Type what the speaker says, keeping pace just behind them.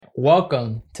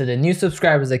Welcome to the new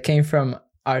subscribers that came from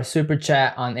our super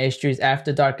chat on H3's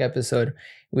After Dark episode.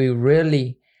 We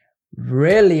really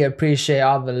appreciate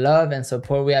all the love and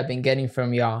support we have been getting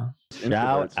from y'all.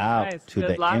 Shout out to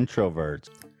the introverts.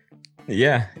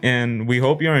 Yeah, and we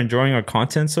hope you're enjoying our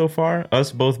content so far,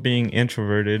 us both being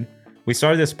introverted. We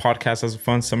started this podcast as a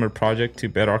fun summer project to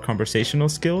better our conversational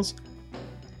skills.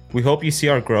 We hope you see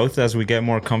our growth as we get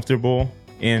more comfortable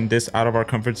in this out of our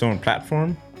comfort zone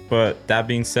platform. But that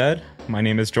being said, my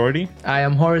name is Jordy. I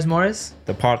am Horace Morris.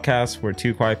 The podcast where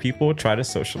two quiet people try to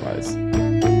socialize.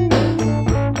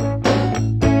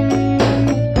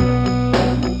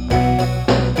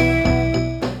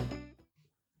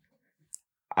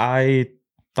 I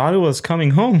thought it was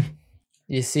coming home.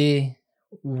 You see,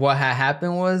 what had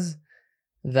happened was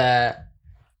that...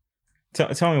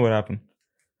 Tell me what happened.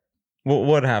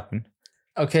 What happened?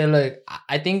 Okay, look,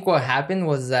 I think what happened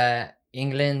was that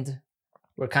England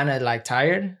were kind of like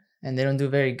tired and they don't do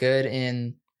very good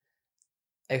in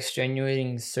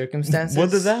extenuating circumstances.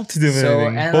 What does that have to do with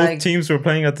anything? Both teams were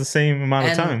playing at the same amount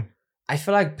of time. I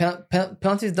feel like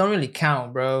penalties don't really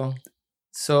count, bro.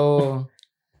 So...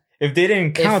 If they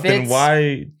didn't count, then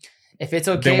why? If it's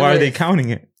okay, then why are they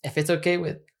counting it? If it's okay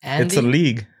with Andy, it's a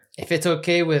league. If it's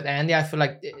okay with Andy, I feel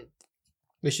like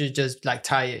we should just like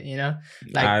tie it. You know,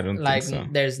 like I don't think so.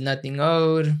 There's nothing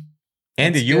owed.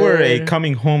 Andy, you were a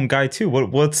coming home guy too.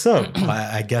 What's up?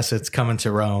 I guess it's coming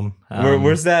to Rome.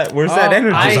 Where's that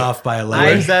energy? I was off by a leg.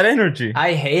 Where's that energy?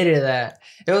 I hated that.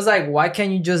 It was like, why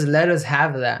can't you just let us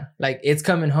have that? Like, it's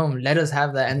coming home. Let us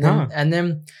have that, and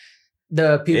then.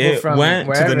 The people from went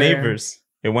wherever. to the neighbors.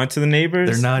 It went to the neighbors.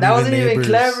 They're not that even wasn't neighbors. Even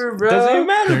clever, bro. Doesn't even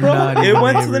matter, They're bro. It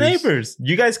went neighbors. to the neighbors.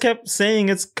 You guys kept saying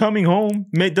it's coming home.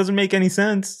 It doesn't make any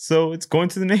sense. So it's going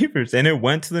to the neighbors, and it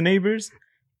went to the neighbors.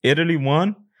 Italy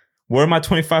won. Where are my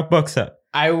 $25 at?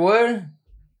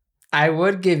 I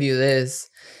would give you this.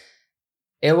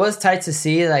 It was tight to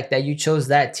see like that you chose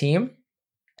that team,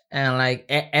 and like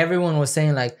everyone was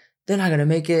saying like they're not gonna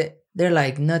make it. They're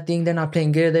like nothing. They're not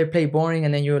playing good. They play boring.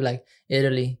 And then you were like,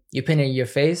 Italy, you pin it in your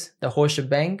face, the whole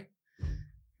shebang.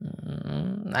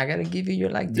 I gotta give you your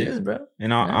like this, bro.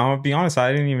 And I'll be honest,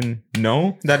 I didn't even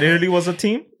know that Italy was a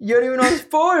team. You don't even know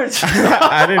sports.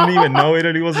 I didn't even know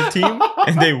Italy was a team,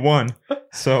 and they won.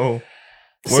 So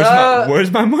where's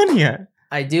my money at?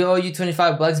 I do owe you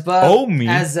 $25, but owe me.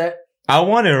 I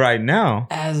want it right now.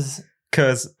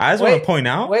 Because I just want to point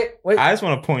out. I just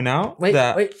want to point out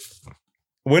that.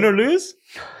 Win or lose,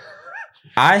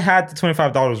 I had the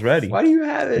 $25 ready. Why do you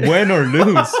have it? Win or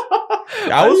lose,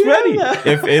 I was ready.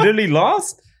 If Italy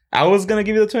lost, I was going to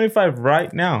give you the 25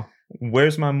 right now.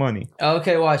 Where's my money?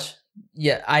 Okay, watch.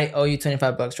 Yeah, I owe you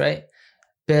 $25, right?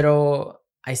 Pero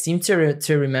I seem to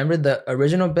remember the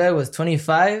original bet was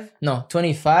 25 and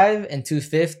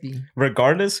 $250.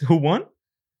 Regardless, who won?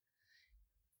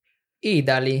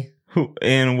 Italy. Who?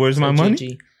 And where's my money?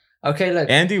 GG. Okay, look.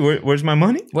 Andy, where's my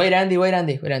money? Wait, Andy.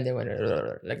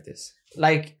 Like this.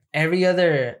 Like every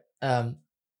other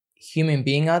human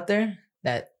being out there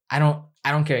that I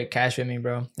don't carry cash with me,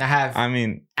 bro. I have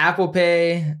Apple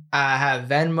Pay, I have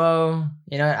Venmo,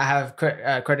 I have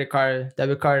credit card,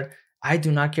 debit card. I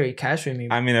do not carry cash with me,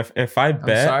 bro. I mean, if I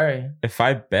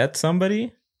bet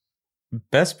somebody,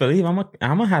 best believe I'm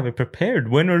gonna have it prepared,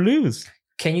 win or lose.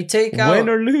 Can you take out win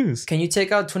or lose? Can you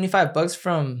take out $25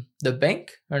 from the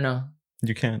bank or no?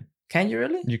 You can. Can you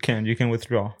really? You can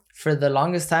withdraw. For the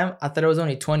longest time, I thought it was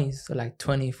only 20s. So like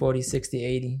 20, 40, 60,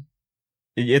 80.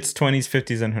 It's 20s,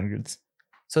 50s, and 100s.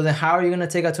 So then how are you going to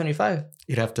take out 25?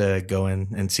 You'd have to go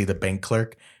in and see the bank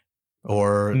clerk.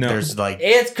 Or there's like...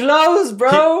 It's closed,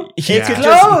 bro. He could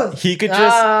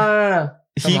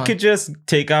just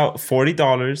take out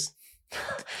 $40,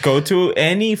 go to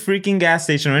any freaking gas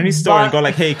station or any store and go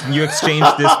like, hey, can you exchange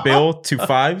this bill to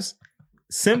fives?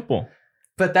 Simple.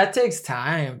 But that takes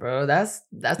time, bro. That's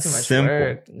too much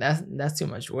work. That's too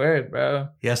much work, bro.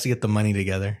 He has to get the money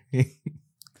together.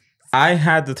 I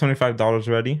had the $25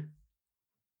 ready.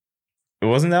 It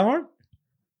wasn't that hard.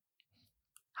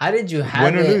 How did you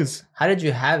have Win or lose? How did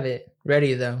you have it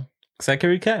ready though? Because I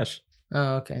carry cash.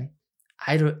 Oh, okay.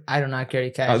 I do not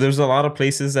carry cash. There's a lot of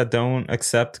places that don't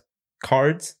accept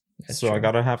cards, so true. I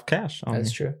gotta have cash on me.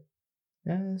 True.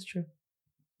 Yeah, that's true.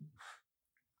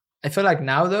 I feel like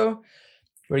now though,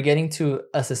 we're getting to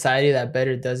a society that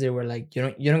better does it. Where like you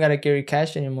don't gotta carry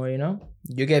cash anymore.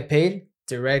 You get paid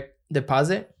direct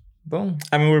deposit. Boom.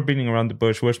 I mean, we're beating around the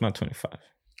bush. Where's my 25?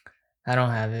 I don't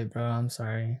have it, bro. I'm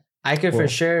sorry. I could for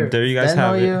sure. There you guys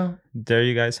have it. There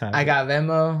you guys have it. I got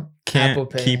Venmo. Can't Apple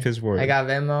Pay. keep his word. I got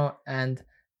Venmo and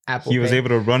Apple Pay. He was able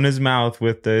to run his mouth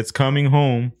with the "It's coming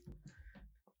home."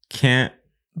 Can't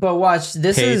But watch,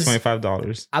 this pay is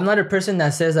 $25. I'm not a person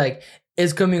that says like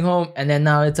it's coming home and then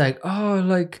now it's like, oh,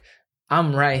 like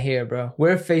I'm right here, bro.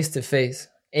 We're face to face.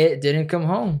 It didn't come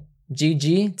home.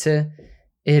 GG to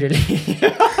Italy.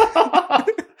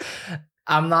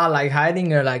 I'm not like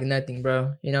hiding or like nothing,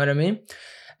 bro. You know what I mean?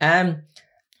 And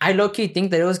I low-key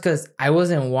think that it was because I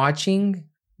wasn't watching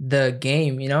the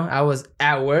game, you know? I was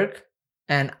at work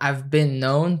and I've been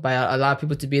known by a lot of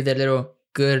people to be the little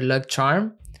good luck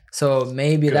charm. So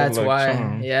maybe good that's why.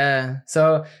 Charm. Yeah.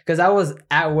 So, because I was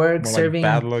at work more serving.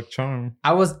 Like bad luck charm.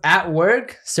 I was at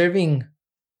work serving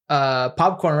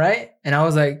popcorn, right? And I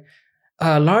was like,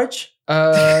 large?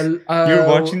 You're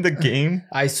watching the game?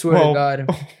 I swear to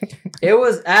God. It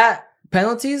was at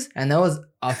penalties and there was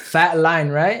a fat line,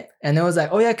 right? And it was like,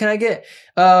 oh yeah, can I get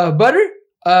butter?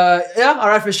 Yeah, all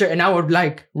right, for sure. And I would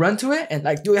like run to it and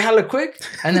like do it hella quick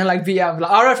and then like be out, like,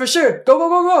 all right, for sure. Go, go,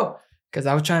 go, go. Because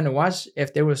I was trying to watch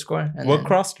if they were scoring. What then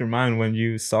crossed your mind when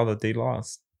you saw that they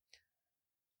lost?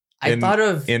 I thought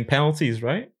of... In penalties,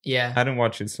 right? Yeah. I didn't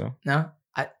watch it, so... No?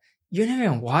 You didn't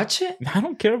even watch it? I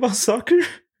don't care about soccer.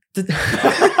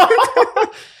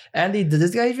 Andy, did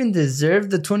this guy even deserve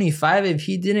the 25 if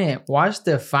he didn't watch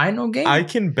the final game? I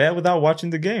can bet without watching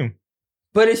the game.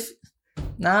 But if...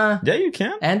 Nah. Yeah, you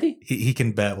can. Andy? He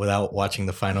can bet without watching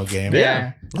the final game.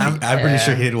 Yeah. I'm pretty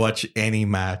sure he didn't watch any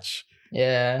match.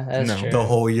 Yeah, that's true. The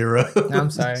whole Euro. I'm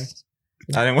sorry.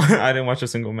 I didn't watch a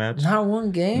single match. Not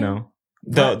one game? No.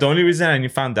 The only reason I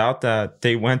found out that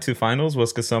they went to finals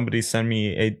was because somebody sent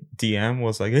me a DM,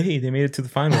 was like, hey, they made it to the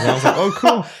finals. And I was like, oh,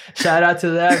 cool. Shout out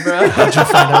to that, bro. How'd you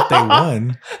find out they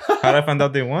won? How'd I find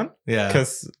out they won? Yeah.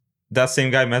 Because that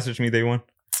same guy messaged me, they won.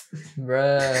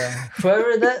 Bruh.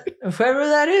 Whoever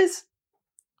that is?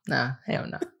 Nah, hell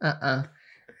no.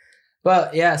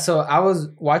 But yeah, so I was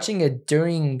watching it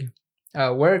during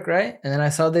work, right? And then I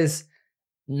saw this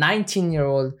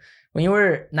 19-year-old. When you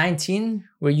were 19,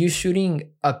 were you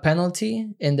shooting a penalty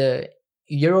in the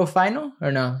Euro final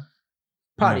or no?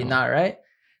 Probably not, right?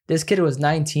 This kid was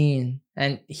 19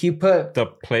 and he put... The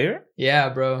player? Yeah,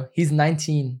 bro. He's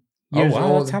 19 years old.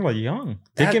 Oh, wow. That's hella young.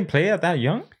 They can play at that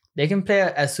young? They can play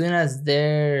as soon as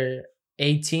they're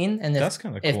 18. And that's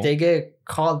kind of cool. If they get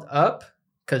called up,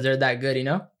 because they're that good, you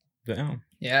know? Damn.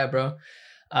 Yeah, bro.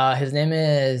 His name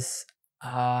is...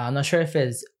 I'm not sure if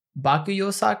it's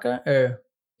Bakuyo Saka or...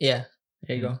 Yeah,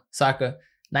 there you go. Saka,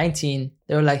 19.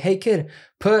 They were like, hey, kid,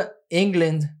 put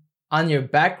England on your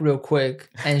back real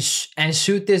quick and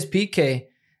shoot this PK.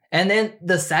 And then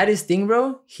the saddest thing,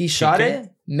 bro, he shot it,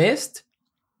 missed.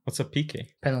 What's a PK?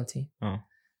 Penalty. Oh.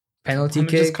 Penalty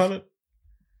kick.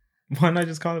 Why not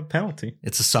just call it penalty?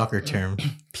 It's a soccer term.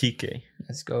 PK.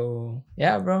 Let's go.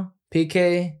 Yeah, bro.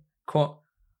 PK,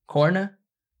 corner.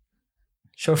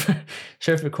 Short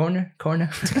for corner.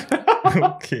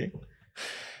 Okay.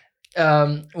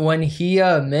 When he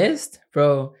missed,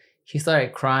 bro, he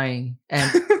started crying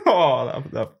and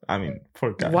I mean,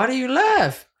 poor guy. Why do you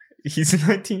laugh? He's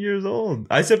 19 years old.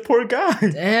 I said poor guy.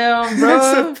 Damn, bro.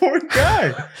 I said poor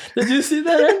guy. Did you see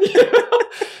that, Andy?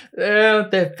 Damn,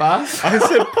 te pasa. I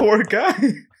said poor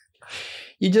guy.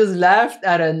 You just laughed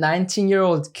at a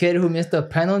 19-year-old kid who missed a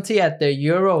penalty at the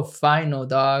Euro final,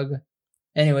 dog.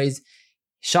 Anyways,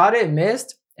 shot it,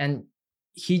 missed, and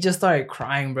he just started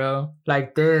crying, bro,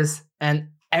 like this. And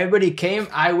everybody came.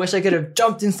 I wish I could have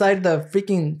jumped inside the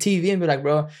freaking TV and be like,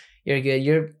 bro, you're good.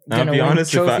 You're gonna win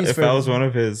trophies. If I was one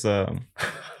of his,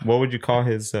 what would you call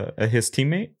his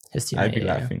teammate? His teammate. I'd be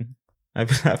laughing. I'd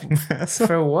be laughing my ass off.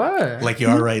 For what? Like you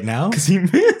are right now? Because he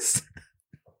missed.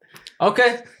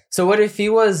 Okay, so what if he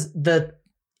was the...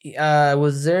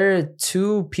 was there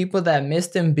two people that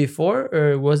missed him before,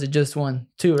 or was it just one?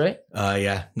 Two, right?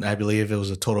 Yeah, I believe it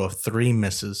was a total of 3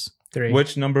 misses. 3.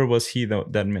 Which number was he though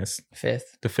that missed?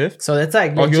 5th. The 5th? So it's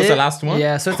like legit, he was the last one?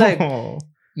 Yeah, so it's like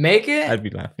make it. I'd be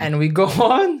laughing. And we go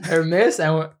on or miss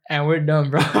and we're done,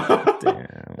 bro.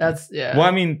 Damn. That's yeah. Well,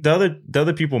 I mean, the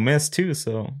other people missed too,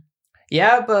 so.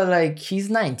 Yeah, but like he's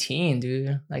 19,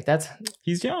 dude. Like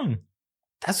he's young.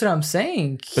 That's what I'm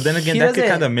saying. But then again, that could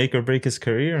kind of make or break his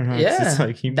career, huh? Yeah. It's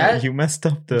like you messed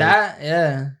up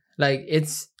yeah. Like it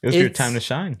was your time to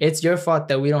shine. It's your fault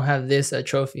that we don't have this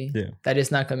trophy. Yeah. That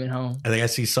is not coming home. I think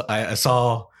I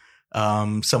saw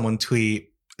someone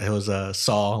tweet. It was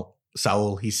Saul.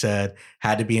 He said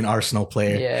had to be an Arsenal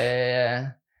player.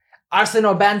 Yeah.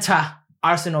 Arsenal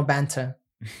banter.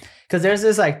 Because there's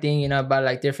this like thing, you know, about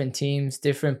like different teams,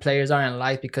 different players aren't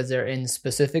liked because they're in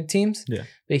specific teams. Yeah.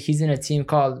 But he's in a team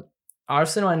called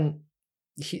Arsenal, and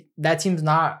that team's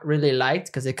not really liked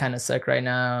because they kind of suck right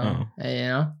now. Oh. And, you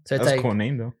know, so it's That's like a cool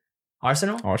name though.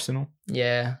 Arsenal. Arsenal.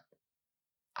 Yeah,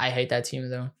 I hate that team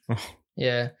though. Oh.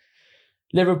 Yeah,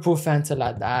 Liverpool fan till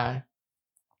I die.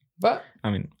 But I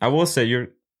mean, I will say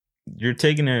you're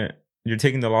taking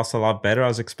the loss a lot better. I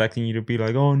was expecting you to be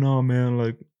like, oh no, man,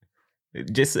 like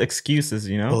just excuses,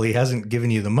 you know? Well, he hasn't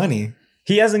given you the money.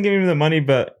 He hasn't given me the money,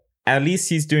 but at least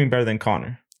he's doing better than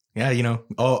Conor. Yeah, you know.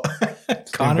 Oh,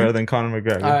 Conor better than Conor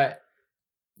McGregor. All right,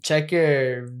 check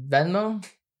your Venmo.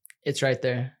 It's right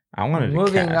there. I wanted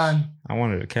Moving cash. on. I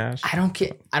wanted a cash. I don't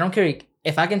care. I don't care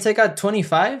if I can take out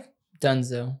 25.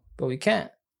 Dunzo, but we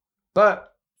can't.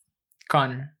 But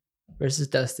Conor versus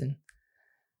Dustin.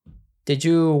 Did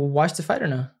you watch the fight or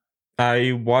no?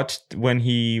 I watched when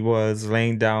he was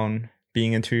laying down,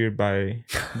 being interviewed by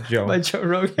Joe. By Joe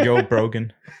Rogan. Joe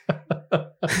Brogan.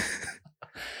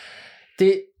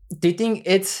 Do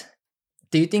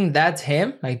you think that's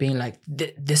him? Like being like,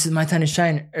 this is my time to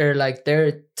shine, or like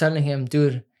they're telling him,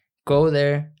 dude, go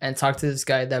there and talk to this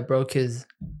guy that broke his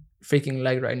freaking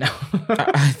leg right now.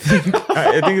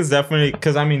 I think it's definitely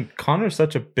because I mean Conor's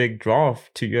such a big draw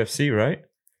to UFC, right?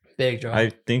 Big draw.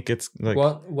 I think it's like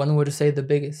one would say the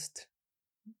biggest.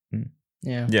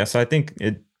 Yeah. So I think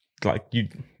it like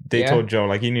they told Joe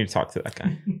like you need to talk to that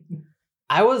guy.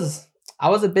 I was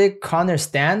a big Conor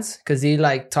stance because he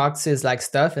like talks his like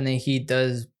stuff and then he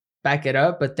does back it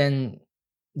up. But then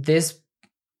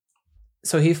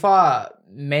so he fought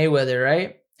Mayweather,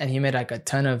 right? And he made like a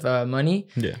ton of money.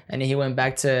 Yeah. And then he went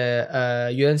back to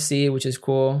UFC, which is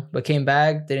cool, but came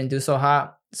back, didn't do so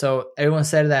hot. So everyone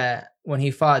said that when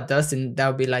he fought Dustin, that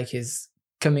would be like his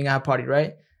coming out party,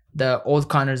 right? The old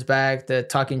Conor's back, the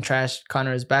talking trash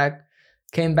Conor's back.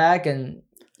 Came back and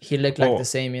he looked like the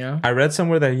same, you know? I read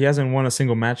somewhere that he hasn't won a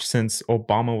single match since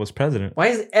Obama was president. Why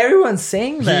is everyone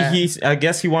saying that? I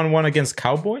guess he won one against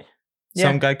Cowboy. Yeah.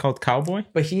 Some guy called Cowboy.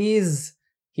 But he's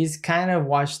kind of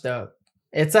washed up.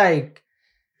 It's like,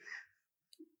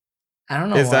 I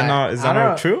don't know. Is that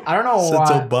not true? I don't know why.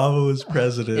 Since Obama was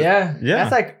president. Yeah.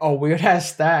 That's like a weird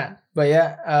ass stat. But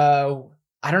yeah,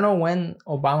 I don't know when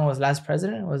Obama was last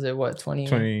president. Was it what,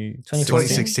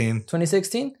 2016?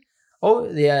 2016? Oh,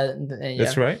 yeah.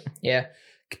 That's right. Yeah.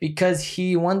 Because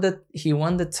he won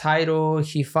the title.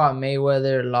 He fought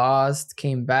Mayweather, lost,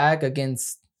 came back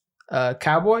against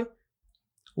Cowboy.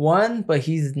 Won, but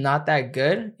he's not that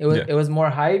good. It was more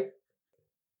hype.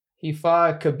 He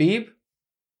fought Khabib.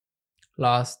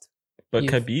 Lost. But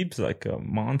Khabib's like a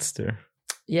monster.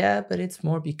 Yeah, but it's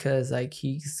more because like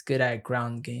he's good at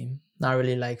ground game, not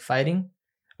really like fighting.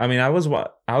 I mean, I was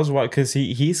because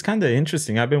he's kind of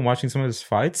interesting. I've been watching some of his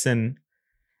fights, and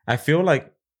I feel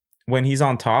like when he's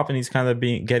on top and he's kind of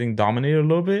getting dominated a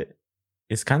little bit,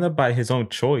 it's kind of by his own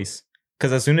choice.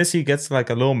 Because as soon as he gets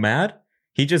like a little mad,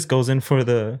 he just goes in for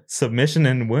the submission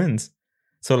and wins.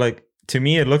 So like to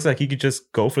me, it looks like he could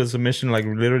just go for the submission like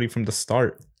literally from the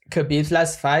start. Khabib's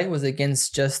last fight was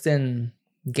against Justin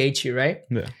Gaethje, right?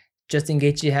 Yeah. Justin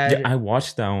Gaethje had... Yeah, I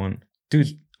watched that one.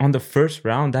 Dude, on the first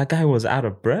round, that guy was out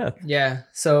of breath. Yeah.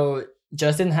 So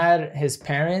Justin had his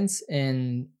parents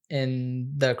in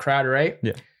the crowd, right?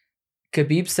 Yeah.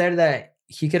 Khabib said that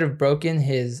he could have broken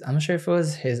his... I'm not sure if it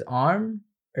was his arm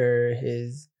or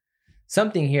his...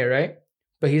 something here, right?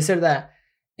 But he said that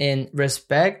in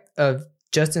respect of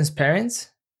Justin's parents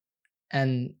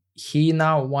and he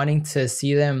not wanting to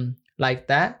see them like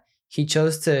that, he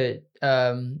chose to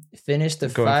finish the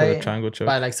fight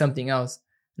by like something else.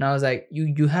 And I was like,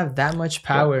 you have that much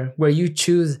power where you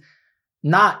choose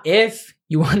not if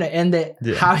you want to end it,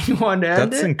 how you want to end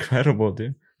it. That's incredible,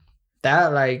 dude.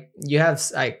 That like you have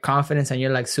like confidence and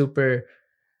you're like super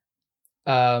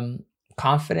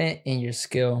confident in your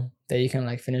skill that you can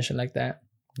like finish it like that.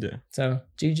 Yeah. So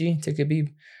GG to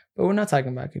Khabib. But we're not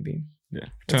talking about Khabib. Yeah.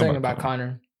 We're talking about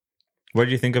Conor. What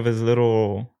do you think of his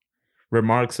little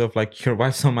remarks of like your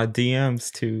wife's on my DMs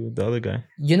to the other guy?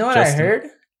 You know what Justin?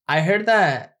 I heard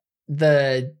that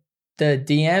the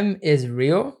DM is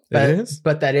real. But, it is?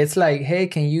 But that it's like, hey,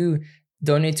 can you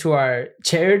donate to our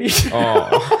charity?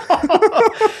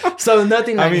 Oh. So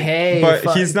nothing like, hey.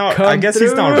 But he's not, I guess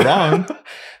he's not wrong.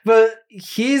 But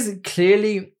he's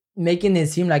clearly making it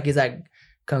seem like he's like,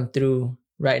 come through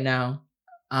right now.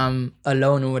 I'm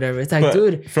alone or whatever. It's like, but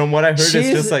dude. From what I heard, it's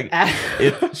just like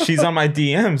she's on my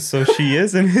DMs, so she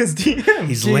is in his DMs.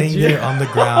 He's laying there on the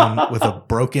ground with a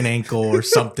broken ankle or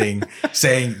something,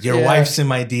 saying, "Your wife's in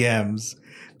my DMs."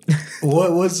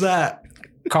 What was that?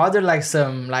 Called her like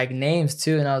some like names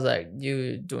too, and I was like,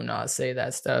 "You do not say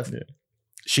that stuff." Yeah.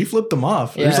 She flipped him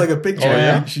off. There's like a picture. Oh,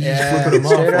 yeah? She's just flipping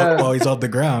him off while he's on the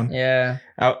ground. Yeah.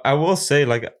 I will say,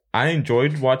 like, I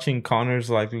enjoyed watching Conor's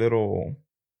like little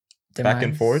back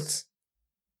and forths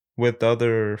with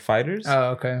other fighters.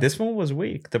 Oh, okay. This one was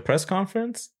weak. The press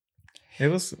conference, it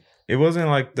was it wasn't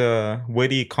like the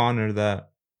witty Connor that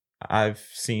I've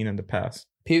seen in the past.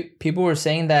 People were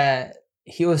saying that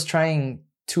he was trying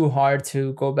too hard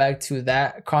to go back to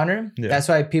that Connor. Yeah. That's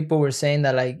why people were saying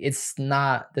that like it's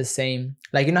not the same.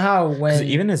 Like, you know how when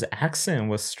even his accent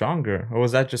was stronger, or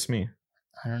was that just me?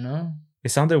 I don't know. It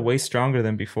sounded way stronger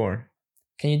than before.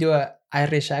 Can you do a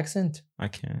Irish accent? I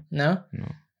can't. No? No.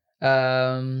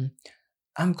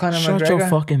 I'm Conor McGregor. Shut your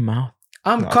fucking mouth.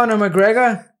 I'm Conor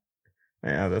McGregor.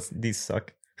 Yeah, these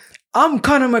suck. I'm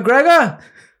Conor McGregor.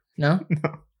 No?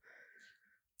 No.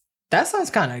 That sounds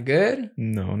kind of good.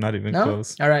 No, not even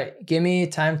close. All right. Give me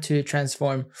time to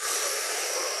transform.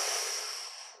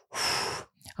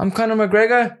 I'm Conor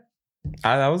McGregor.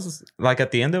 That was like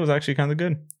at the end, it was actually kind of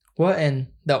good. What in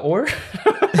the ore?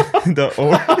 The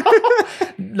ore.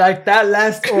 Like that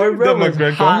last ore, bro. The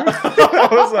McGregor. I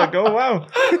was like, oh wow.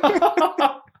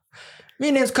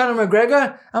 My name's Conor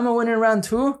McGregor. I'm a winner in round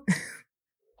 2.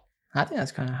 I think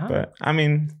that's kind of hot. But I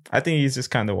mean, I think he's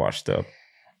just kind of washed up.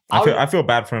 I feel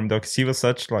bad for him though, because he was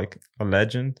such like a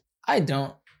legend. I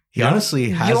don't. He honestly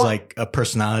has like a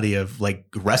personality of like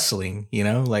wrestling, you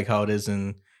know, like how it is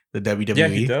in the WWE. Yeah,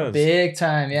 he does. Big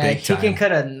time. Yeah, he can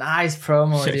cut a nice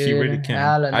promo, dude. He really can.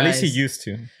 At least he used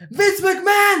to. Vince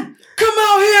McMahon, come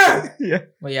out here. Yeah.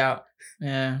 Well,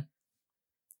 yeah.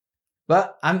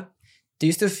 But do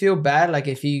you still feel bad like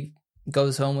if he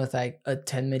goes home with like a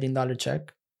 $10 million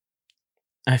check?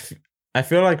 I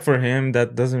feel like for him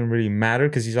that doesn't really matter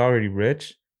because he's already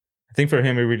rich. I think for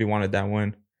him he really wanted that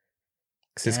win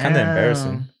because it's kind of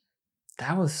embarrassing.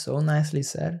 That was so nicely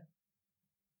said.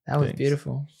 That was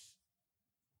beautiful.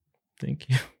 Thank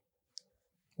you.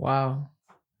 Wow,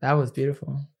 that was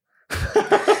beautiful.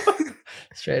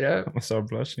 Straight up. I'm gonna start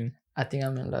blushing. I think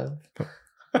I'm in love.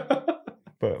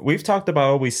 But we've talked about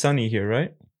Always Sunny here,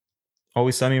 right?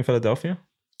 Always Sunny in Philadelphia.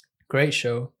 Great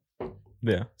show.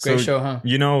 Yeah. Great show, huh?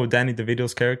 You know Danny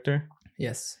DeVito's character?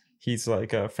 Yes. He's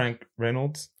like Frank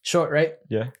Reynolds. Short, right?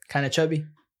 Yeah. Kind of chubby.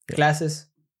 Yeah. Glasses.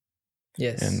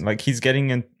 Yes. And like he's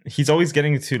always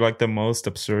getting into like the most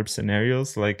absurd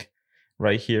scenarios, like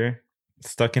right here,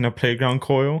 stuck in a playground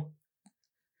coil.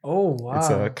 Oh, wow. It's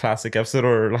a classic episode,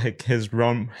 or like his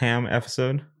rum ham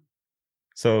episode.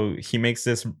 So he makes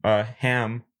this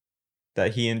ham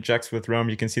that he injects with rum.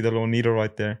 You can see the little needle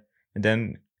right there. And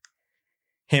then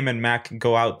him and Mac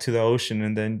go out to the ocean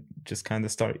and then just kind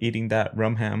of start eating that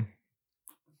rum ham.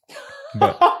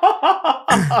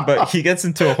 But he gets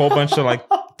into a whole bunch of like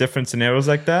different scenarios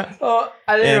like that. Oh,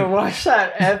 I didn't even watch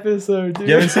that episode, dude.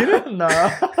 You haven't seen it? No.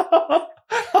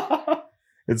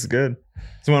 It's good.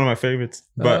 It's one of my favorites.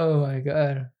 But oh my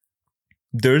God.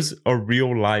 There's a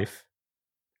real life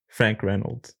Frank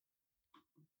Reynolds.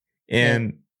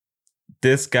 And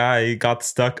this guy got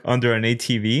stuck under an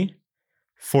ATV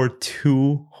for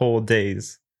 2 whole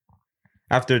days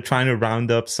after trying to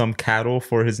round up some cattle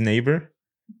for his neighbor.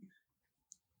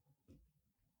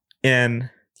 And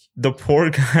the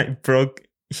poor guy broke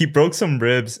some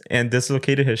ribs and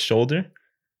dislocated his shoulder.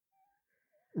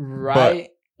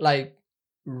 Right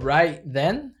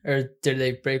then? Or did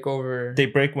they break over? They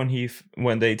break when the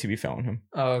ATV fell on him.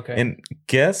 Oh, okay. And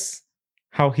guess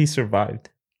how he survived?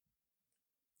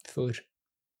 Food.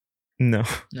 No.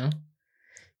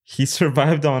 He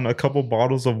survived on a couple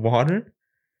bottles of water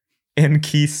and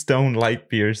Keystone light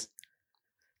beers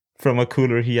from a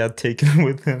cooler he had taken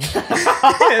with him.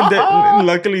 And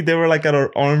luckily they were like at our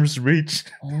arm's reach.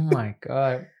 Oh my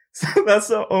God. So that's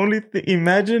the only thing.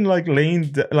 Imagine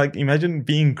imagine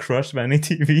being crushed by an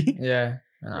ATV. Yeah.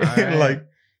 Right. Like,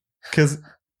 because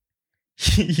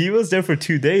he was there for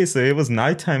 2 days, so it was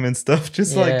nighttime and stuff.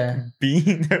 Just like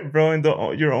being there, bro, and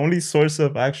your only source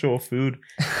of actual food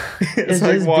it's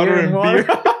like water and beer.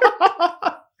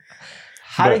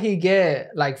 How did he get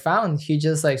like found? He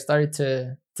just like started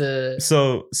to.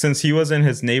 So since he was in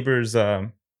his neighbor's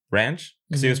ranch,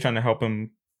 because he was trying to help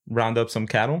him round up some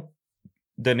cattle,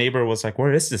 the neighbor was like,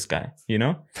 "Where is this guy?" You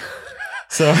know.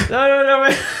 So no.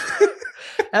 Wait.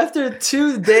 After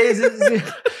 2 days,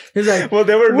 he's like, "Well,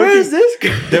 where's this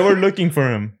guy?" They were looking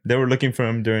for him. They were looking for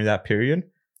him during that period.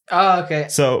 Oh, okay.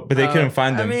 So, but they couldn't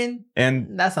find him. I mean,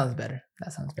 and that sounds better.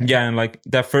 Yeah, and like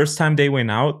that first time they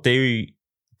went out, they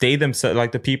themselves,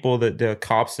 like the people, the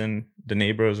cops and the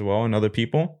neighbor as well, and other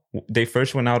people, they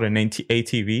first went out in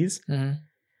ATVs,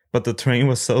 but the terrain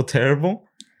was so terrible,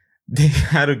 they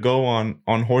had to go on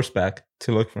horseback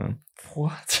to look for him.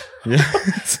 What? Yeah.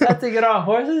 So, have to get on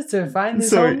horses to find this.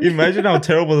 So imagine how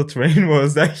terrible the terrain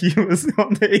was that he was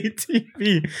on the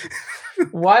ATV.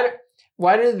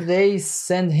 Why did they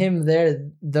send him there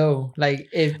though? Like,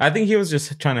 I think he was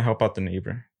just trying to help out the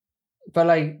neighbor. But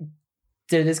like,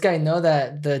 did this guy know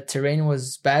that the terrain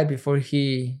was bad before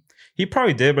he? He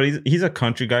probably did, but he's a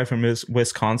country guy from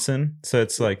Wisconsin, so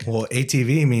it's like. Well,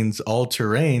 ATV means all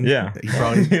terrain. Yeah, you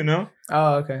probably you know.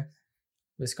 Oh, okay.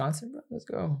 Wisconsin, bro. Let's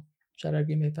go. Shout out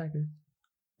Green Bay Packers.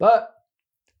 But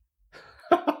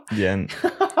yeah, and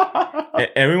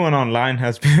everyone online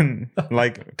has been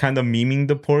like kind of memeing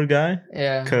the poor guy.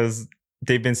 Yeah, because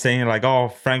they've been saying like, "Oh,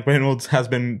 Frank Reynolds has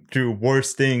been through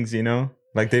worse things," you know.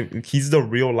 Like he's the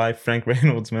real life Frank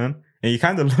Reynolds, man, and he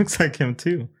kind of looks like him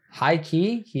too. High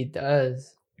key, he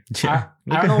does. Yeah,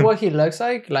 I don't know what he looks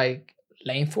like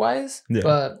lengthwise,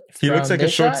 but he looks like a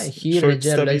short, he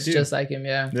legit looks just like him.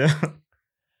 Yeah. Yeah.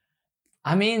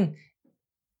 I mean,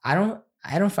 I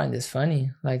don't find this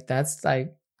funny. Like that's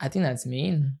like I think that's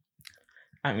mean.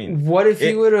 I mean, what if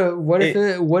he would have? What if?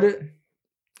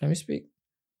 Let me speak.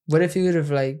 What if he would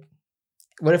have like?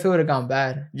 What if it would have gone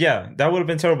bad? Yeah, that would have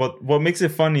been terrible. What makes it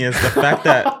funny is the fact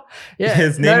that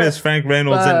his name is Frank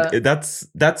Reynolds, and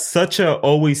that's such a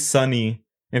Always Sunny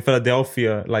in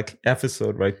Philadelphia like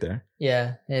episode right there.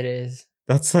 Yeah, it is.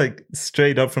 That's like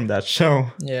straight up from that show.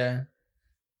 Yeah.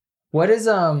 What is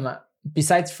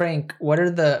besides Frank? What are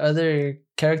the other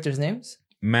characters' names?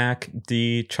 Mac,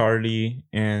 D, Charlie,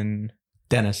 and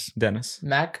Dennis.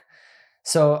 Mac.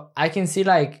 So I can see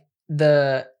like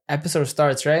the episode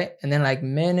starts, right? And then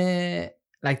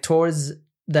like towards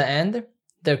the end,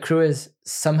 the crew is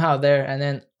somehow there, and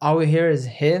then all we hear is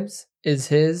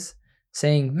his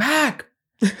saying Mac.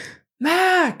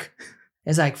 Mac.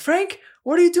 It's like, Frank,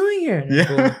 what are you doing here? And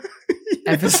yeah.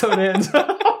 Episode ends.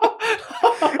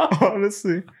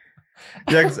 Honestly.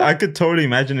 Yeah, 'cause I could totally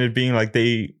imagine it being like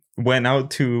they went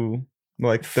out to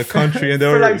like the country and they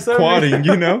were like quadding,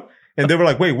 you know? And they were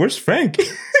like, wait, where's Frank?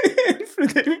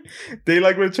 They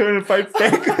like return and fight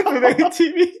Frank with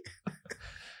ATV.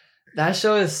 That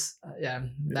show is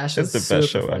that show is the best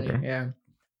show funny. ever. Yeah.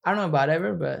 I don't know about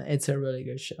ever, but it's a really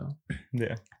good show.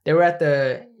 Yeah. They were at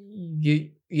the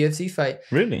UFC fight.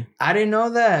 Really? I didn't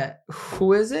know that.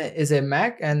 Who is it? Is it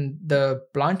Mac and the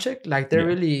blonde chick? Like they're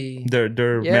really they're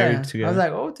married together. I was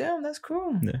like, oh damn, that's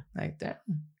cool. Yeah. Like damn.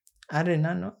 I did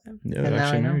not know them. Yeah, they're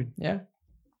actually married. Yeah.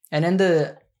 And then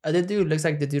the other dude looks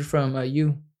like the dude from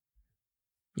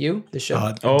You, the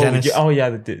show. Dennis.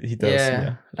 Yeah, he does.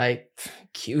 Yeah. Like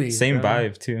cute. Same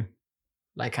vibe too.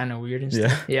 Like kind of weird and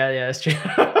stuff. Yeah, that's true.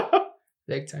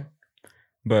 Big time.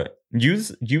 But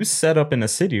you set up in a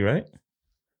city, right?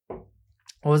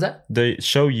 What was that? The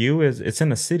show it's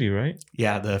in a city, right?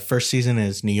 Yeah, the first season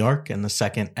is New York and the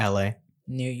second LA.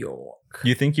 New York.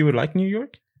 You think you would like New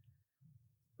York?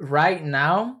 Right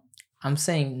now, I'm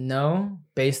saying no,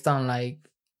 based on like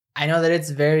I know that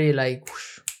it's very like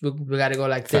we gotta go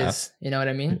like fast. This. You know what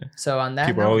I mean? Yeah. So on that,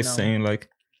 people are always saying like,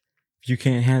 if you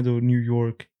can't handle New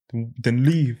York, then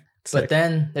leave. But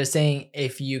then they're saying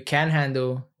if you can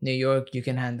handle New York, you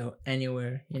can handle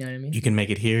anywhere. You know what I mean? You can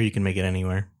make it here. You can make it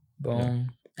anywhere.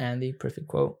 Boom. Yeah. Andy, perfect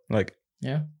quote. Like,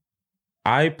 yeah.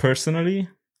 I personally,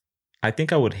 I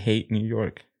think I would hate New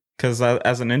York because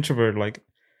as an introvert, like,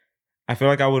 I feel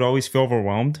like I would always feel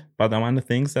overwhelmed by the amount of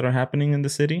things that are happening in the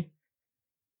city.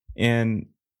 And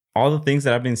all the things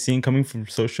that I've been seeing coming from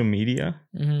social media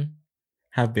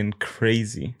have been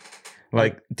crazy.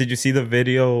 Like, did you see the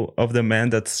video of the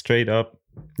man that straight up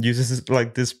uses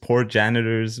like this poor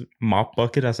janitor's mop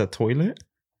bucket as a toilet?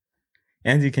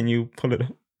 Andy, can you pull it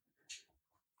up?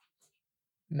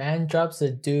 Man drops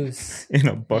a deuce in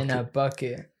a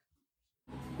bucket.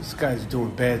 This guy's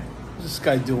doing bad. What's this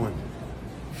guy doing?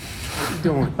 What's he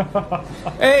doing?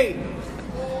 Hey,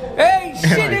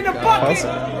 shit in the bucket.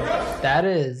 That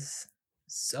is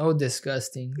so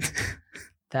disgusting.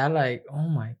 That like, oh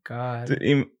my God.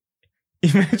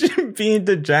 Imagine being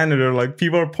the janitor, like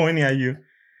people are pointing at you.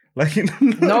 Like,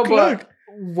 no, but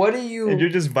what do you... And you're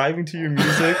just vibing to your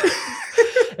music.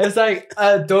 It's like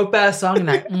a dope ass song,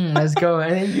 like, let's go.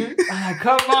 And then you, like,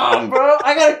 come on, bro.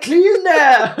 I gotta clean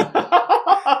that.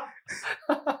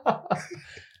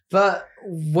 But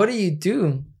what do you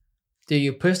do? Do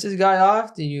you push this guy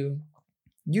off? Do you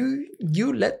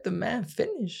let the man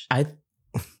finish?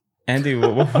 Andy,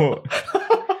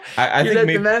 I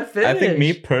think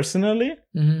me personally,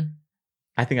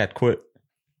 I think I'd quit.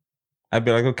 I'd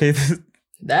be like, okay,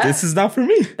 this is not for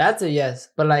me. That's a yes.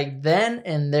 But like then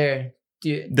and there,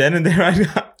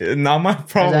 not my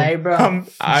problem. Like, hey, bro, I'm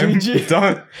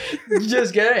done. You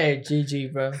just get it,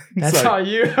 GG, bro. That's like, all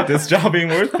you. This job ain't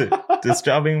worth it.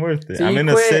 So I'm in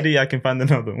a city. I can find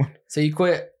another one. So you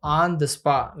quit on the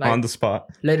spot. Like, on the spot.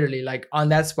 Literally, like on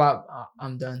that spot,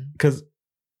 I'm done. Because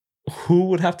who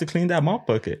would have to clean that mop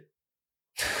bucket?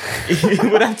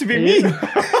 It would have to be me.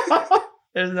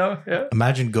 There's no. Yeah.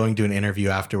 Imagine going to an interview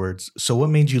afterwards. So, what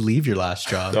made you leave your last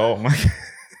job? Oh my!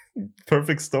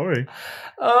 Perfect story.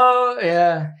 Oh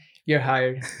yeah, you're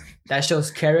hired. That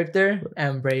shows character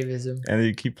and bravism. And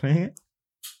you keep playing it.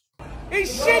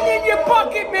 He's shitting in your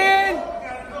bucket, man.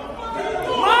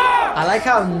 I like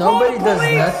how nobody does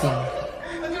nothing.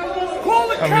 Call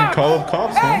the cops. Call the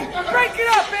cops, Hey, man. break it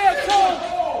up,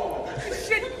 asshole.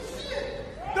 Shit.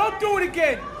 Don't do it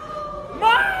again.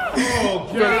 Mom! He's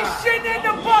shitting in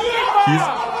the bucket,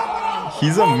 Mom!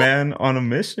 He's a man on a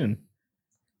mission.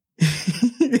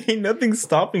 Ain't nothing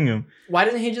stopping him. Why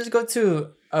didn't he just go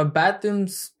to a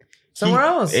bathrooms somewhere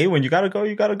else? Hey, when you gotta go,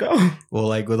 you gotta go. Well,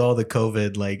 like with all the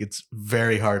COVID, like it's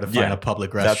very hard to find a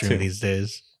public restroom these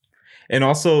days. And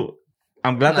also,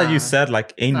 I'm glad that you said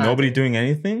like ain't nobody doing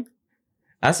anything.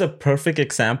 That's a perfect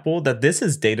example that this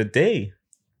is day to day.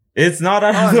 It's not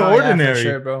out of the ordinary. Yeah, for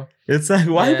sure, bro. It's like,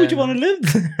 why would you want to live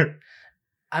there?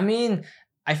 I mean,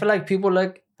 I feel like people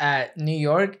look at New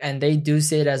York and they do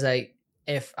see it as like,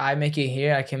 if I make it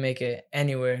here, I can make it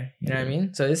anywhere. You know what I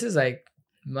mean? So this is like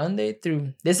Monday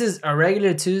through. This is a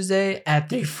regular Tuesday at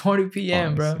 3:40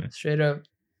 p.m., bro. Straight up.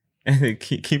 And they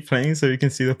keep playing so you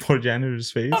can see the poor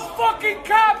janitor's face. The fucking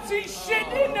cops! He's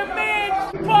shitting in the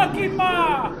man's bucket,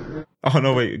 Ma! Oh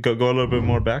no! Wait, go a little bit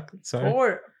more back.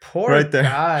 Sorry. Poor right there.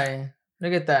 guy.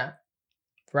 Look at that.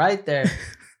 Right there.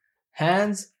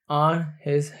 Hands on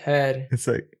his head. It's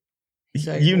like,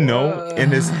 like you know, in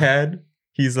his head,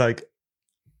 he's like,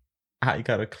 I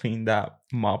gotta clean that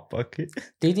mop bucket.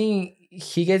 Do you think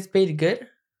he gets paid good?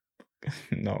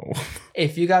 No.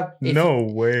 No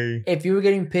way. If you were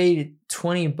getting paid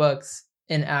 $20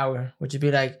 an hour, would you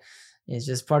be like, it's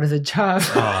just part of the job?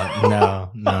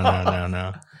 Oh,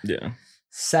 no. Yeah.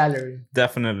 Salary.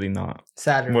 Definitely not.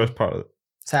 Salary. Worst part of it.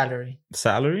 Salary?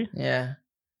 Yeah.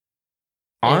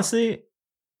 Honestly,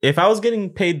 if I was getting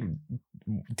paid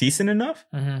decent enough,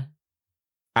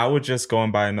 I would just go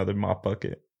and buy another mop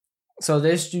bucket. So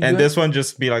this one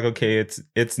just be like, okay,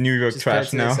 it's New York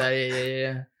trash now.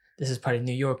 Yeah. This is part of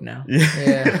New York now.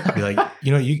 Yeah. Be like,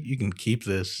 you can keep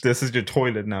this. This is your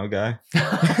toilet now, guy.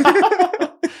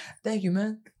 Thank you,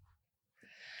 man.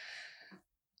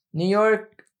 New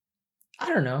York, I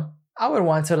don't know. I would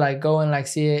want to like go and like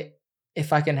see it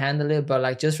if I can handle it, but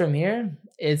like just from here,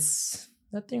 it's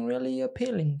nothing really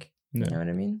appealing. No. You know what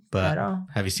I mean? But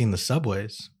have you seen the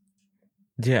subways?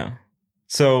 Yeah.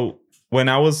 So when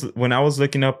I was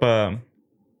looking up,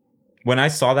 when I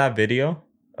saw that video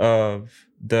of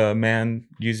the man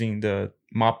using the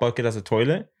mop bucket as a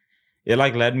toilet, it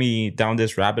like led me down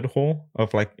this rabbit hole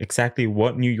of like exactly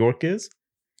what New York is.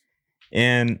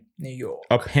 And New York.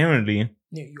 Apparently,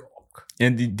 New York.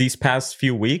 In these past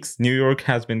few weeks, New York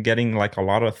has been getting like a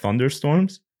lot of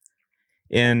thunderstorms.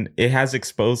 And it has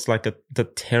exposed like the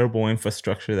terrible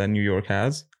infrastructure that New York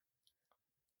has.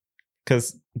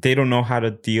 Because they don't know how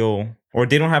to deal, or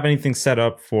they don't have anything set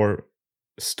up for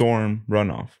storm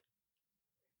runoff.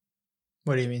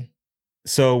 What do you mean?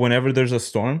 So whenever there's a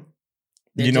storm,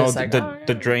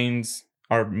 the drains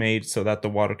are made so that the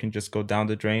water can just go down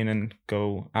the drain and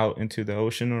go out into the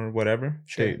ocean or whatever.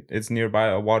 Sure. It's nearby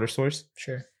a water source.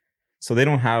 Sure. So they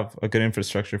don't have a good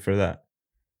infrastructure for that.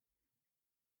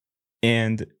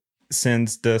 And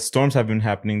since the storms have been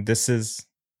happening, this is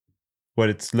what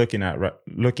it's looking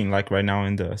like right now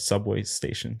in the subway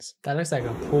stations. That looks like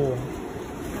a pool.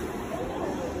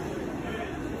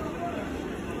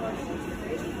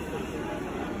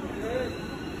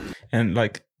 And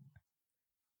like,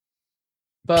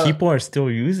 but people are still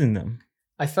using them.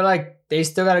 I feel like they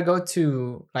still gotta go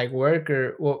to like work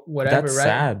or whatever. That's right?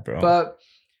 sad, bro. But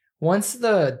once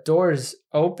the doors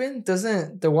open,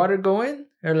 doesn't the water go in?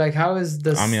 Or like, how is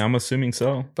this? I mean, I'm assuming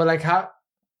so. But like, how?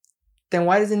 Then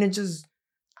why doesn't it just?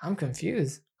 I'm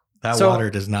confused. That water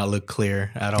does not look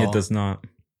clear at all. It does not.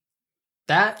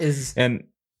 That is. And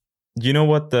you know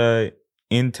what the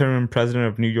interim president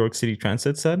of New York City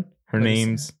Transit said? Her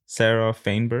name's Sarah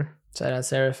Feinberg. Shout out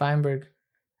Sarah Feinberg.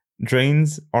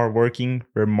 Drains are working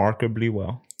remarkably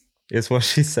well, is what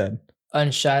she said.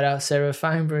 And shout out Sarah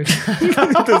Feinberg.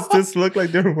 Does this look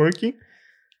like they're working?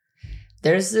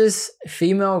 There's this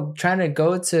female trying to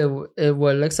go to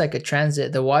what looks like a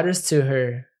transit. The water's to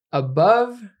her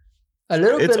above, a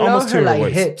little below her like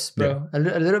waist. Hips, bro. Yeah.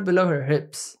 A little below her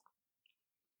hips.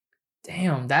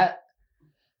 Damn, that.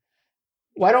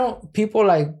 Why don't people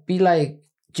like be like,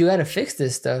 you gotta fix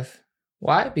this stuff?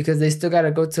 Why? Because they still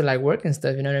gotta go to like work and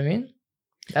stuff. You know what I mean?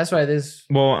 That's why this.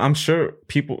 Well, I'm sure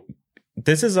people.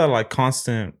 This is a like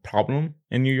constant problem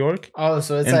in New York. Oh,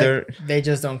 so it's like they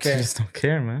just don't care. They just don't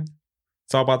care, man.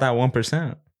 It's all about that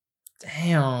 1%.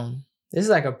 Damn, this is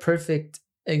like a perfect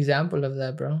example of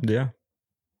that, bro. Yeah,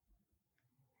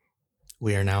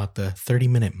 we are now at the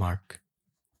 30-minute mark.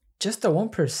 Just the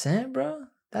 1%, bro?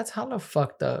 That's hella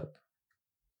fucked up.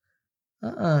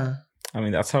 I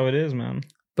mean, that's how it is, man.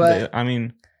 But I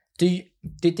mean, do you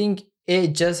think it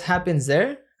just happens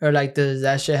there, or like does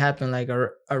that shit happen like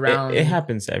around? It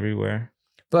happens everywhere.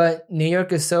 But New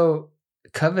York is so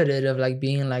coveted of like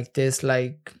being like this,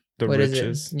 like the what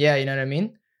richest. Is it? Yeah, you know what I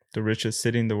mean. The richest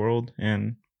city in the world,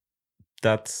 and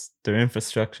that's their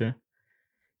infrastructure.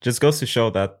 Just goes to show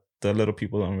that the little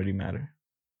people don't really matter.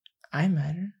 I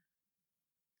matter.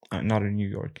 Not in New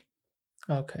York.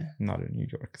 Okay. Not in New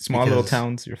York. Small little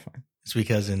towns, you're fine. It's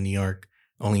because in New York,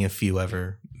 only a few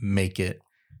ever make it,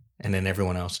 and then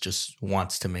everyone else just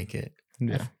wants to make it.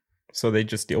 Yeah. So they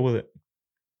just deal with it.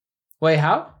 Wait,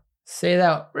 how? Say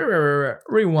that.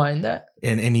 Rewind that.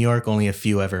 In New York, only a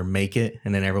few ever make it,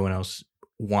 and then everyone else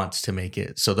wants to make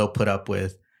it. So they'll put up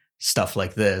with stuff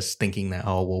like this, thinking that,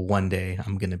 oh, well, one day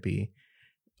I'm going to be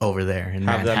over there in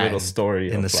have Manhattan, that little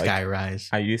story in the like, sky rise.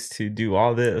 I used to do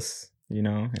all this, you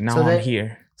know, and now I'm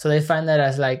here. So they find that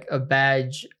as like a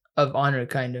badge of honor,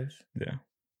 kind of. Yeah.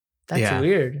 That's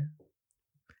weird.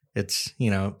 It's,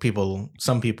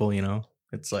 some people,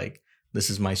 it's like, this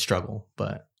is my struggle,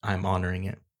 but I'm honoring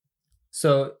it.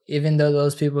 So even though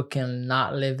those people can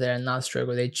not live there and not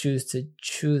struggle, they choose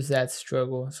that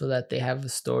struggle so that they have a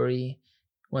story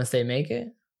once they make it.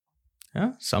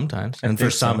 Yeah, sometimes. And for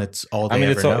some, it's all they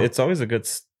ever know. It's always a good,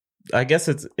 I guess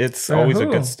it's always a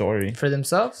good story. For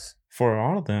themselves? For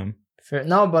all of them. But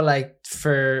like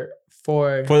for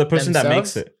the person that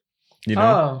makes it, you know?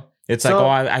 Oh. It's like,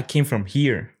 I came from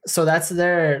here. So that's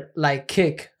their like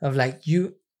kick of like,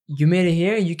 you made it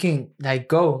here, you can like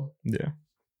go. Yeah.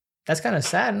 That's kind of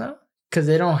sad, no? Because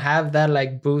they don't have that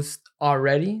like boost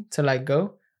already to like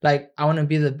go. Like, I want to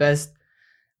be the best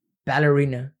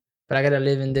ballerina, but I got to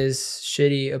live in this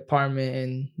shitty apartment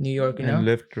in New York, you know? And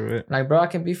live through it. Like, bro, I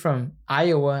can be from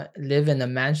Iowa, live in a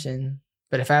mansion,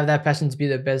 but if I have that passion to be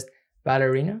the best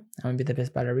ballerina, I want to be the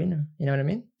best ballerina. You know what I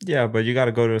mean? Yeah, but you got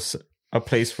to go to a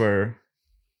place where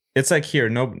it's like here.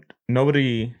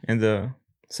 Nobody in the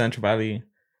Central Valley,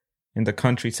 in the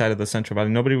countryside of the Central Valley,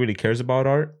 nobody really cares about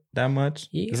art that much.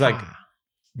 Yeah. It's like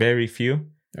very few.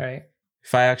 Right.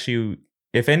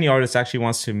 If any artist actually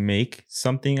wants to make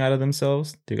something out of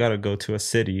themselves, they got to go to a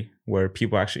city where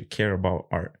people actually care about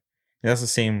art. And that's the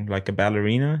same like a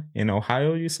ballerina in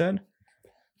Ohio, you said?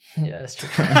 Yeah, that's true.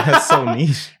 That's so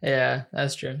niche. Yeah,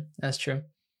 that's true. That's true.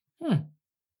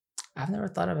 I've never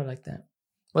thought of it like that.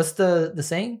 What's the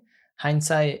saying?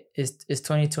 Hindsight is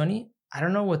 2020. I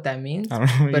don't know what that means. I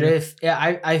don't know. But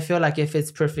I feel like if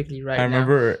it's perfectly right. I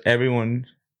remember everyone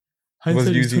was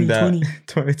using that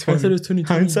 2020. Hindsight is 2020.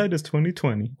 Hindsight is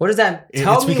 2020. What does that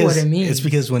tell me? What it means? It's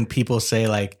because when people say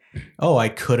like, "Oh, I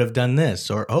could have done this,"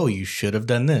 or "Oh, you should have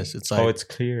done this," it's like, oh, it's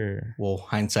clear. Well,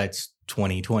 hindsight's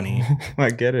 2020. I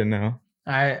get it now.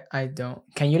 I don't.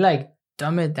 Can you like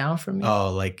dumb it down for me?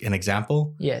 Oh, like an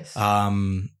example? Yes.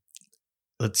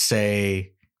 Let's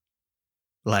say,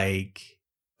 like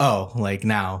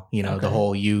now, Okay. the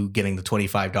whole you getting the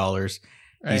 $25.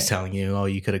 Right. He's telling you, oh,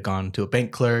 you could have gone to a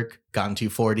bank clerk, gotten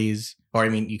 240s, or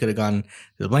you could have gone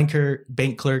to the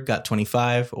bank clerk, got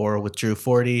 25, or withdrew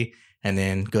 40, and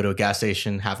then go to a gas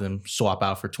station, have them swap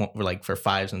out for for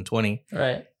 5s and 20.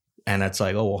 Right. And that's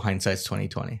like, oh, well, hindsight's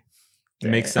 2020. It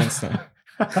makes sense now.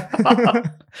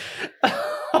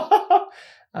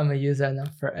 I'm gonna use that now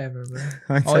forever, bro.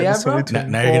 Hindsight Oh yeah, is bro.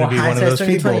 2020. Now you're gonna be one of those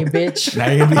people, bitch. Now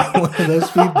you're gonna be one of those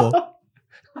people.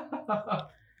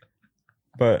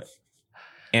 But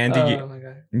Andy, Oh my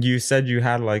god. you said you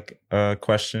had like a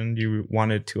question you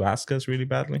wanted to ask us really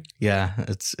badly. Yeah,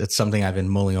 it's something I've been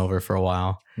mulling over for a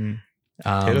while. Hit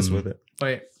us with it.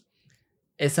 Wait.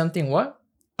 It's something what?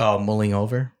 Oh, mulling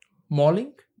over?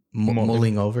 Mulling?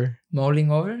 Mulling over? Mulling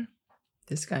over?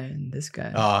 This guy.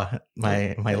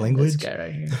 My This language? guy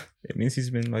right here. It means he's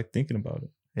been like thinking about it.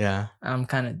 Yeah. I'm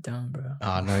kind of dumb, bro.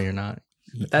 Oh, no, you're not.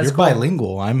 That's You're cool.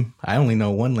 bilingual. I only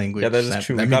know one language. Yeah, that is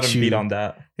true. We got to beat on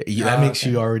that. That makes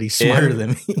you already smarter than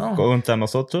me. No. Contra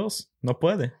nosotros, no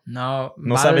puede. No.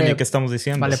 No sabe ni qué estamos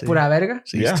diciendo. Vale pura verga.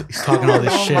 So Yeah. he's talking all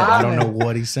this No shit. I don't mames. know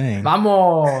what he's saying.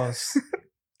 Vamos.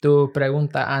 Tu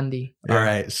pregunta, Andy. All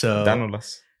right. So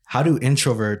Dánolas. how do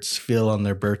introverts feel on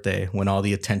their birthday when all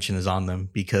the attention is on them?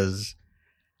 Because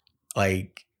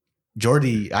like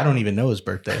Jordy, I don't even know his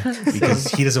birthday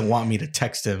because he doesn't want me to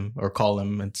text him or call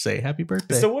him and say happy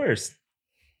birthday. It's the worst.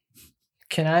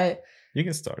 Can I? You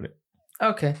can start it.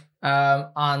 Okay.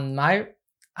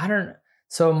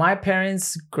 So my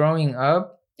parents growing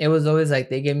up, it was always like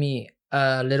they give me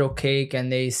a little cake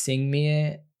and they sing me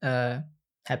it,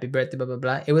 happy birthday, blah blah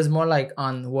blah. It was more like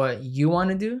on what you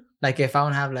want to do, Like if I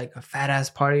don't have like a fat ass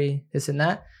party, this and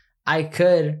that, I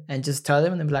could and just tell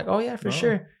them and they'd be like, oh yeah, for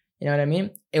sure. You know what I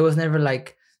mean? It was never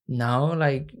like, no,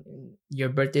 like your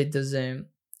birthday doesn't,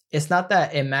 it's not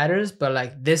that it matters, but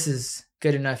like this is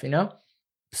good enough, you know?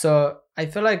 So I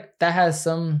feel like that has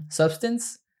some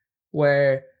substance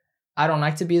where I don't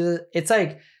like to be it's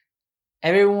like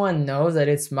everyone knows that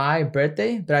it's my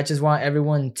birthday, but I just want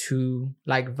everyone to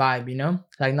like vibe, you know?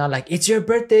 Like not like it's your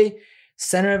birthday,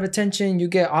 center of attention, you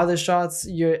get all the shots,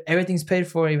 everything's paid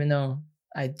for, even though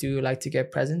I do like to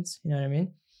get presents, you know what I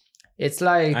mean? It's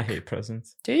like I hate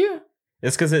presents. Do you?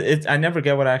 It's because I never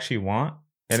get what I actually want.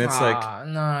 And it's like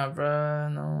nah, bro,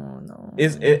 no.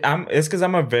 It's because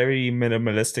I'm a very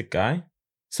minimalistic guy.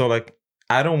 So like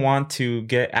I don't want to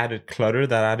get added clutter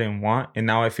that I didn't want, and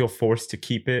now I feel forced to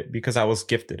keep it because I was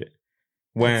gifted it.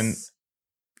 When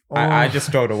I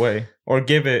just throw it away or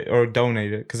give it or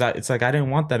donate it because it's like I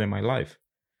didn't want that in my life.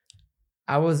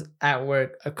 I was at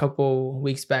work a couple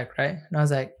weeks back, right? And I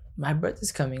was like, my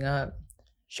birthday's coming up.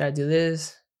 Should I do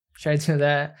this? Should I do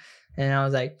that? And I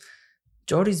was like,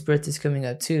 Jody's birthday's coming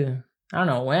up too. I don't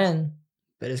know when,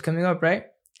 but it's coming up, right?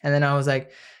 And then I was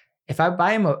like, if I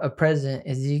buy him a present,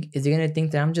 is he gonna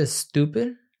think that I'm just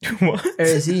stupid? What? Or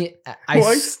is he?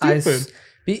 Why stupid?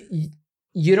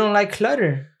 You don't like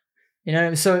clutter, you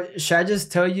know? So should I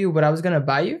just tell you what I was gonna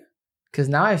buy you? Because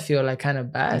now I feel like kind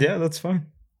of bad. Yeah, that's fine.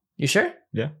 You sure?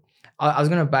 Yeah. I was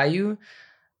gonna buy you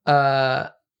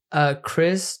a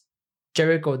Chris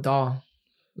Jericho doll.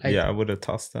 Like, yeah, I would have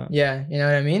tossed that. Yeah, you know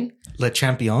what I mean? Le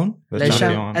Champion.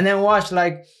 And then watch,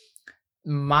 like,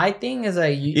 my thing is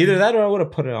like either that or I would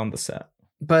have put it on the set,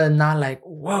 but not like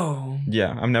whoa.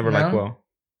 Yeah, I'm never like whoa.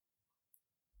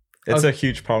 It's a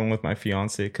huge problem with my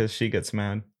fiance because she gets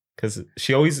mad because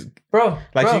she always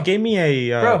she gave me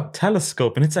a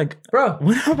telescope and it's like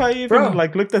when have I even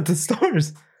like looked at the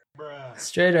stars?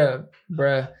 Straight up,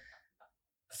 bruh.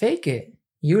 Fake it.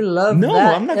 You love no,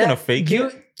 that. I'm not gonna fake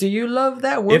it. Do you love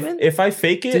that woman? If I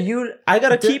fake it, I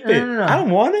gotta keep it. No. I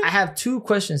don't want it. I have two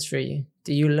questions for you.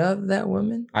 Do you love that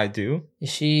woman? I do. Is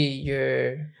she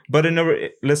your... But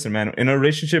listen, man, in a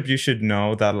relationship, you should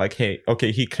know that, like, hey,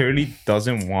 okay, he clearly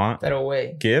doesn't want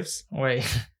gifts. Wait,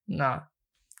 nah.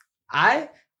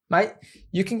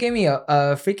 You can give me a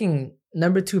freaking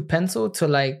number 2 pencil to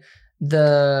like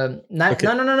no.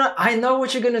 I know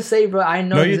what you're gonna say, bro. I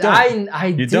know. No, you don't.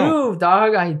 I do,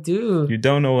 dog. I do. You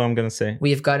don't know what I'm gonna say.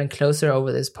 We've gotten closer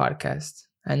over this podcast.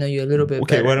 I know you a little bit.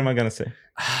 Okay, better. What am I gonna say?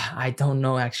 I don't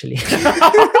know actually.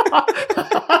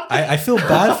 I feel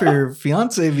bad for your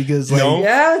fiance because like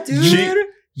yeah, dude.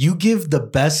 You give the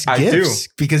best gifts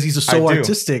because he's so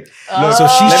artistic. So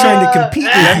she's trying to compete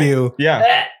with you.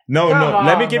 Yeah. No.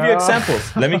 Let me give you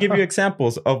examples. Let me give you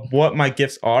examples of what my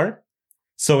gifts are.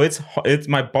 So it's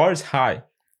my bar is high.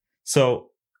 So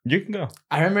you can go.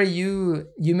 I remember you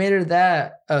made her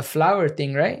that flower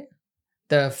thing, right?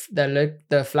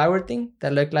 The flower thing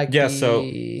that looked like so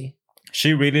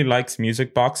she really likes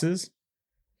music boxes.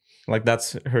 Like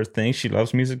that's her thing. She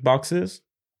loves music boxes.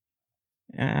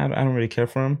 I don't really care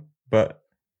for them, but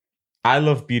I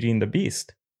love Beauty and the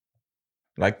Beast.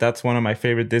 Like that's one of my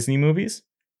favorite Disney movies.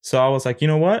 So I was like, you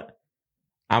know what?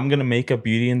 I'm going to make a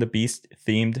Beauty and the Beast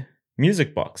themed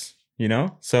music box, you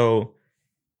know? So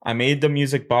I made the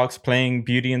music box playing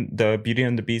Beauty and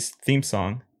the Beast theme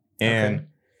song. And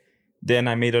then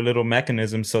I made a little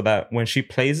mechanism so that when she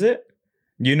plays it,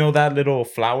 you know that little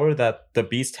flower that the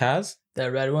Beast has?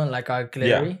 The red one, like a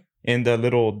glittery? Yeah, in the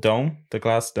little dome, the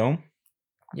glass dome.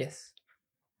 Yes.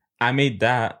 I made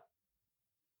that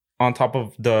on top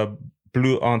of a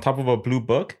blue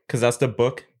book, because that's the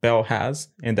book Belle has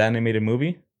in the animated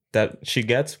movie that she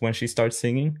gets when she starts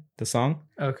singing the song.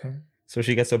 Okay. So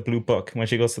she gets a blue book when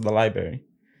she goes to the library.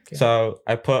 Okay. So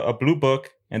I put a blue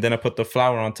book and then I put the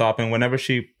flower on top, and whenever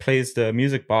she plays the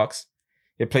music box,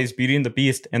 it plays Beauty and the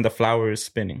Beast and the flower is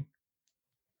spinning.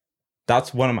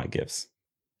 That's one of my gifts.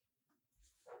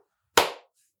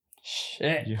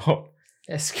 Shit. Yo.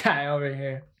 This guy over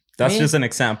here. That's just an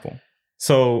example.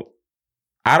 So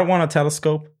I don't want a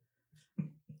telescope.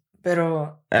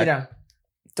 Pero, mira,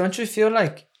 don't you feel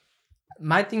like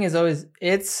my thing is always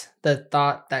it's the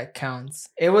thought that counts.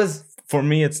 It was for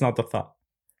me, it's not the thought.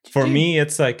 For me,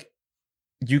 it's like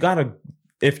you gotta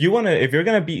if you're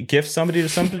gonna gift somebody to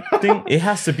something, it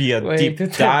has to be a deep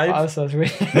dive.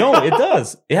 No, it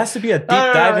does. It has to be a deep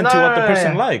dive into what the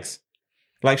person likes.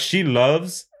 Like she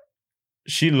loves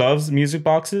music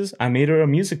boxes. I made her a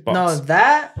music box. No,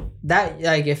 that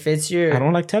like if it's your I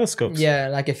don't like telescopes. Yeah,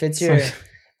 like if it's your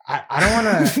I don't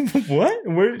want to What?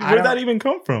 Where'd that even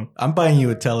come from? I'm buying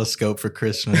you a telescope for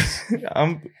Christmas.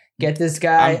 Get this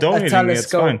guy I'm donating a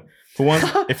telescope. It's fine.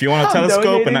 If you want a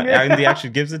telescope and Andy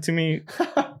actually gives it to me,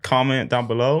 comment down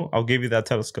below. I'll give you that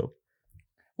telescope.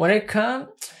 When it comes,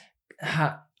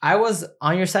 I was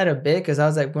on your side a bit because I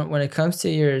was like, when it comes to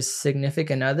your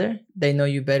significant other, they know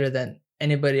you better than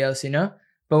anybody else, you know?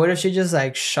 But what if she just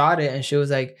like shot it and she was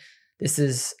like,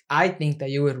 I think that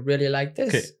you would really like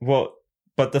this. Okay, well,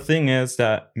 but the thing is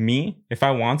that if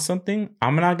I want something,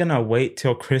 I'm not going to wait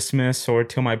till Christmas or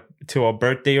till a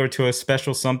birthday or to a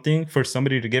special something for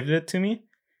somebody to give it to me.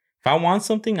 If I want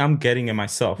something, I'm getting it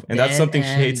myself. And that's something she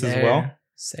hates as well.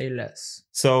 Say less.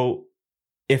 So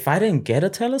if I didn't get a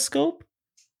telescope,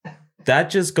 that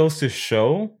just goes to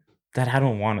show that I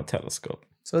don't want a telescope.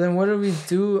 So then what do we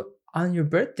do on your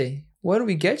birthday? What do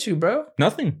we get you, bro?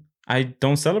 Nothing. I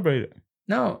don't celebrate it.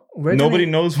 No. Nobody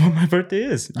knows what my birthday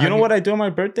is. You know what I do on my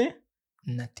birthday?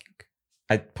 Nothing.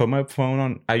 I put my phone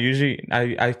on.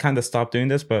 I kind of stopped doing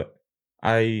this, but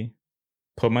I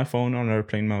put my phone on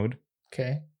airplane mode.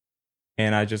 Okay.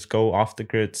 And I just go off the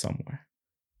grid somewhere.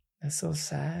 That's so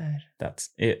sad. That's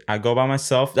it. I go by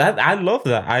myself. I love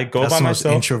that. I go by myself. That's the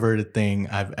most introverted thing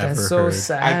I've ever heard. That's so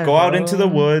sad. I go out into the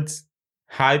woods,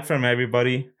 hide from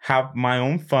everybody, have my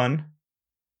own fun,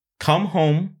 come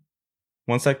home.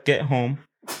 Once I get home,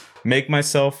 make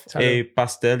myself a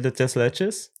pastel de tres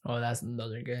leches. Oh,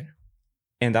 those are good.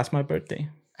 And that's my birthday.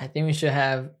 I think we should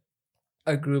have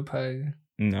a group hug.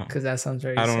 No. Because that sounds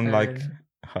very sad. I don't like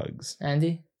hugs.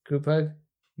 Andy, group hug?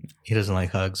 He doesn't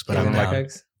like hugs, but I'm down.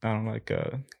 Hugs? I don't like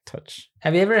touch.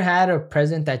 Have you ever had a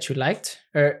present that you liked?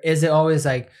 Or is it always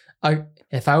like,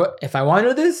 if I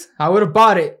wanted this, I would have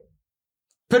bought it.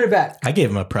 Put it back. I gave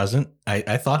him a present.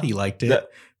 I thought he liked it,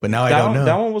 but now I don't know.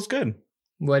 That one was good.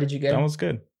 What did you get? That was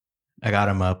good. I got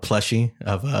him a plushie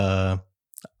of I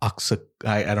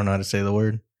don't know how to say the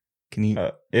word. Can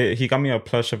you? He got me a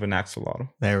plush of an axolotl.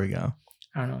 There we go.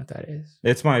 I don't know what that is.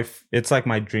 It's like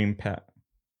my dream pet.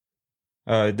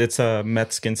 It's a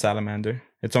Mexican salamander.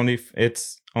 It's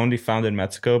only found in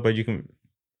Mexico, but you can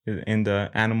in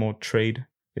the animal trade.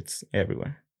 It's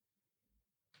everywhere.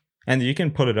 And you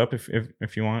can pull it up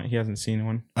if you want. He hasn't seen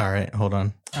one. All right, hold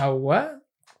on. A what?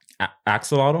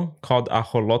 Axolotl called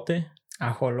ajolote.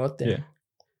 Ajolote.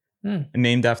 Yeah.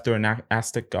 Named after an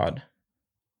Aztec god.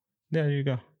 There you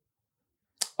go.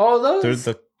 Oh, those?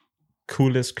 They're the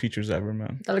coolest creatures ever,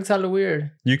 man. That looks hella weird.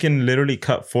 You can literally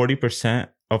cut 40%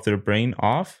 of their brain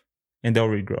off and they'll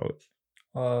regrow it.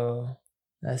 Oh,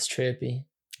 that's trippy.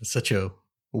 It's such a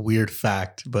weird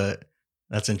fact, but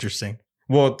that's interesting.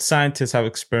 Well, scientists have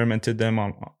experimented them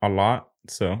on a lot.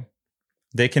 So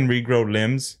they can regrow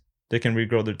limbs. They can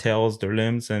regrow their tails, their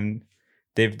limbs, and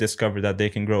they've discovered that they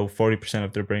can grow 40%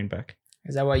 of their brain back.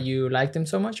 Is that why you like them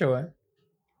so much or what?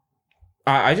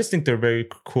 I just think they're very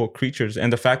cool creatures.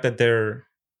 And the fact that they're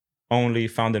only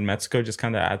found in Mexico just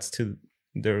kind of adds to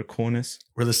their coolness.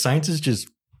 Were the scientists just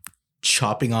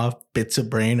chopping off bits of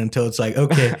brain until it's like,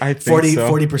 okay, I think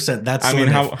 40%, that's I mean,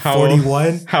 how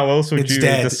 41? How else would you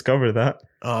discover that?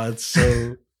 Oh, it's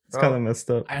so... It's kind of messed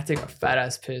up. I have to take a fat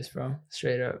ass piss, bro.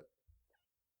 Straight up.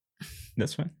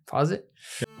 That's fine. Pause it.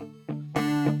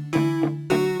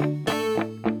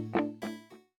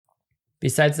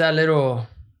 Besides that little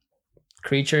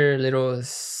creature, little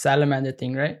salamander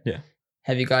thing, right? Yeah.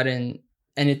 Have you gotten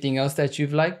anything else that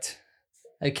you've liked?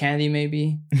 A candy,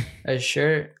 maybe? A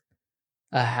shirt?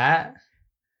 A hat?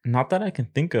 Not that I can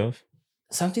think of.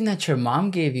 Something that your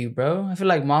mom gave you, bro. I feel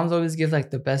like moms always give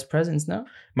like the best presents, no?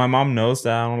 My mom knows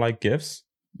that I don't like gifts.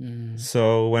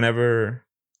 So whenever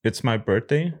it's my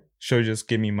birthday, she'll just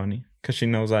give me money because she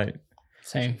knows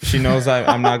Same. She knows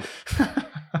I'm not.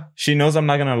 She knows I'm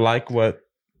not gonna like what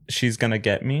she's gonna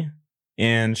get me,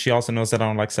 and she also knows that I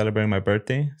don't like celebrating my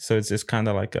birthday. So it's just kind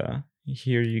of like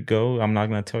here you go. I'm not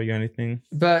gonna tell you anything.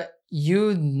 But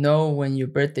you know when your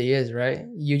birthday is, right?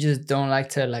 You just don't like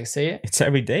to like say it. It's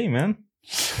every day, man.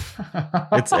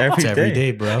 It's every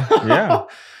day, bro. Yeah,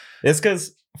 it's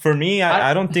because for me,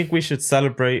 I don't think we should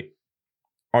celebrate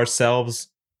ourselves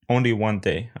only one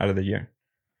day out of the year.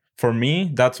 For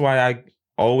me, that's why I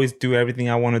always do everything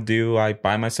I want to do. I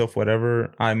buy myself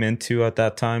whatever I'm into at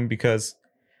that time because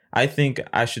I think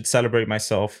I should celebrate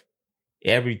myself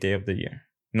every day of the year,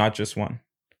 not just one.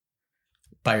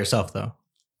 By yourself, though?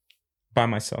 By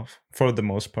myself, for the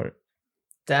most part.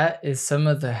 That is some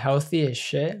of the healthiest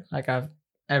shit like I've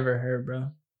ever heard,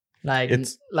 bro. Like,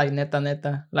 it's like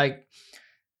neta. Like,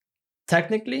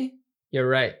 technically, you're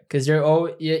right. Because you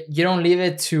don't leave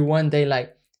it to one day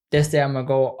like, this day I'm going to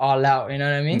go all out. You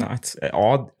know what I mean? No, it's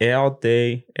all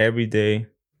day, every day.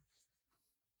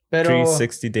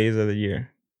 360 days of the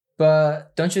year.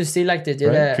 But don't you see like the day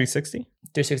that... 360?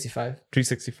 365.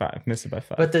 365. Missed it by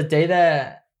 5. But the day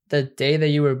that the day that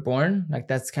you were born, like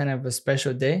that's kind of a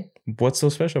special day. What's so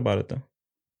special about it though?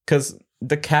 Because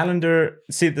the calendar,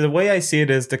 see, the way I see it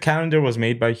is the calendar was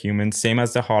made by humans, same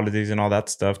as the holidays and all that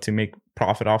stuff, to make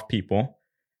profit off people.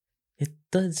 It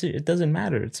doesn't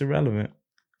matter. It's irrelevant.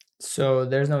 So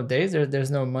there's no days.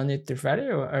 There's no Monday through Friday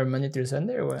or Monday through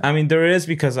Sunday or what? I mean, there is,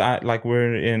 because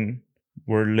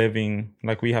we're living,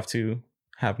 like we have to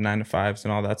have 9 to 5s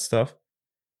and all that stuff.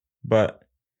 But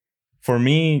for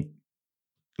me,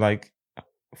 like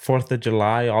 4th of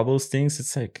July, all those things,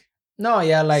 it's like, no,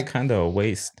 yeah, like kind of a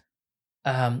waste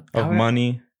of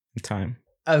money and time.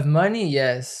 Of money,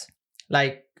 yes.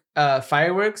 Like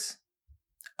fireworks,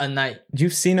 a night.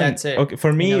 You've seen them. That's it. Okay,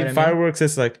 for me, you know fireworks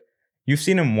is like, you've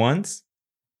seen them once.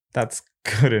 That's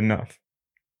good enough.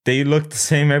 They look the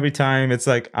same every time. It's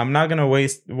like, I'm not gonna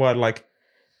waste like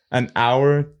an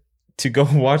hour to go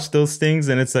watch those things,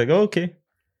 and it's like, oh, okay,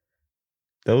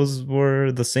 those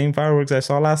were the same fireworks I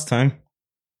saw last time.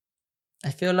 I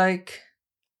feel like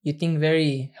you think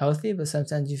very healthy, but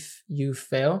sometimes you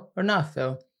fail or not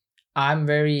fail.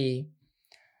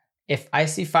 If I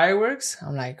see fireworks,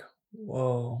 I'm like,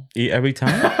 whoa. Every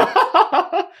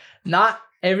time? Not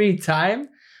every time,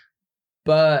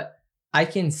 but I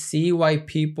can see why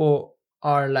people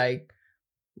are like,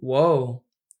 whoa.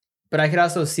 But I could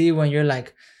also see when you're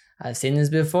like, I've seen this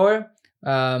before.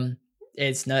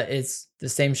 It's the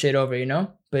same shit over, you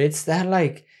know? But it's that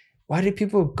like, why do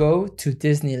people go to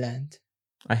Disneyland?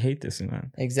 I hate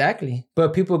Disneyland. Exactly.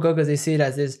 But people go because they see it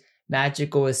as this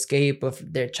magical escape of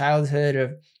their childhood,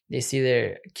 or they see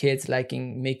their kids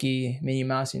liking Minnie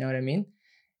Mouse, you know what I mean?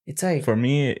 It's like, for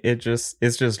me, it's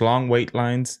just long wait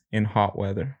lines in hot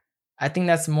weather. I think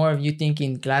that's more of you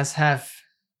thinking glass half.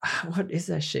 What is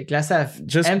that shit? Glass half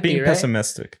just empty, being right?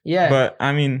 Pessimistic. Yeah. But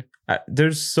I mean,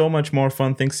 there's so much more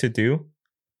fun things to do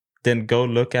than go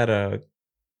look at a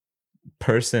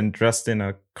person dressed in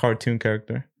a cartoon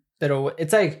character. But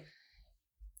it's like,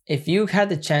 if you had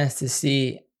the chance to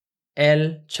see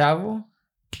El Chavo,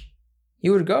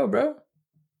 you would go, bro.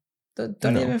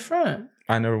 Don't even front.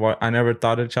 I never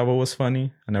thought El Chavo was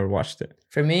funny. I never watched it.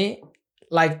 For me,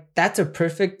 like, that's a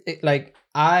perfect, like,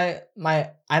 I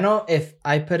know if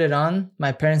I put it on,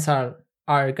 my parents are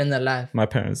gonna laugh. My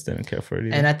parents didn't care for it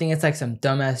either. And I think it's like some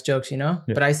dumbass jokes, you know?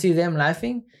 Yeah. But I see them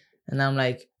laughing and I'm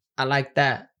like, I like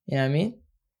that. You know what I mean?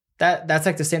 That's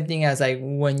like the same thing as like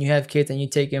when you have kids and you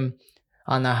take them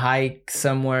on a hike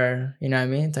somewhere, you know what I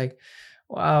mean? It's like,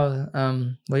 wow,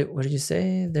 what did you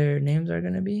say their names are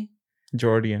gonna be?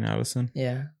 Jordy and Allison.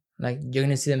 Yeah. Like, you're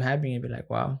gonna see them happy and be like,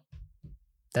 wow,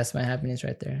 that's my happiness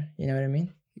right there. You know what I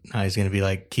mean? No, he's gonna be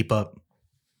like, keep up.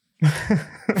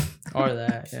 Or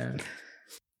that, yeah.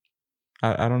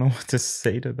 I don't know what to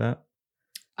say to that.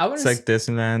 It's like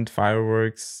Disneyland,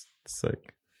 fireworks. It's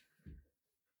like,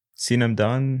 seen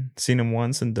them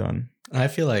once and done. I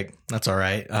feel like that's all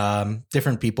right.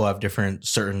 Different people have different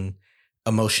certain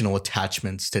emotional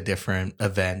attachments to different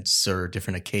events or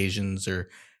different occasions or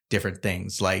different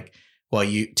things. Like, well,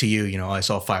 you know, I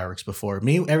saw fireworks before.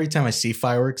 Me, every time I see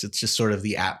fireworks, it's just sort of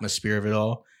the atmosphere of it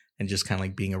all, and just kind of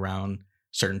like being around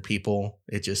certain people.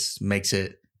 It just makes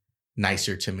it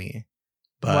nicer to me.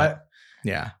 But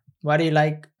yeah. Why do you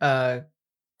like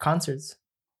concerts?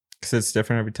 Because it's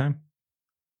different every time.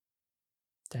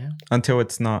 Damn. Until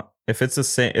it's not. If I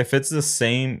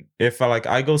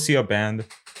go see a band,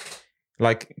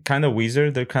 like kind of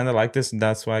Weezer, they're kind of like this, and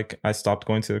that's why I stopped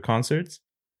going to the concerts.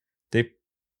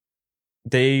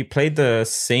 They played the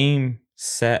same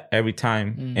set every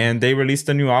time, and they released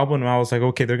a new album, and I was like,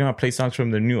 okay, they're gonna play songs from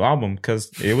their new album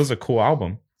because it was a cool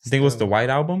album. I think it was the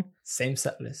White Album. Same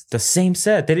set list. The same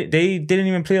set. They didn't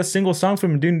even play a single song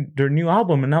from their new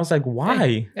album, and I was like,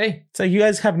 why? Hey, it's like, you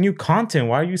guys have new content.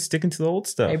 Why are you sticking to the old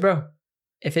stuff? Hey, bro,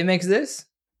 if it makes this,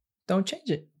 don't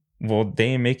change it. Well, they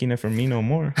ain't making it for me no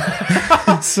more.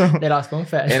 So they lost bone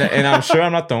fat, and I'm sure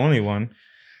I'm not the only one.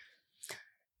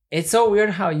 It's so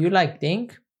weird how you like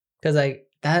think, because like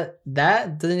that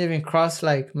doesn't even cross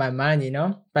like my mind, you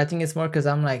know. But I think it's more because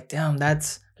I'm like, damn,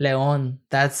 that's Leon,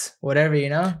 that's whatever, you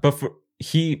know. But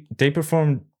they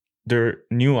perform their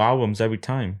new albums every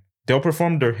time. They'll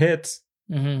perform their hits,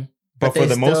 but for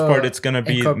the most part, it's gonna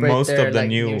be most of the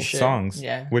new songs,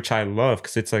 which I love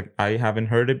because it's like, I haven't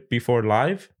heard it before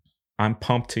live. I'm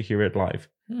pumped to hear it live.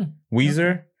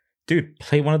 Weezer, dude,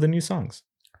 play one of the new songs.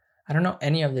 I don't know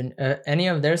any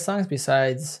of their songs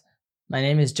besides "My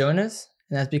Name Is Jonas,"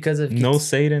 and that's because of No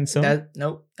Satan song.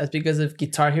 That's because of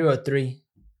Guitar Hero 3.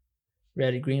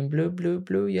 Red, green, blue, blue,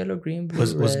 blue, yellow, green, blue.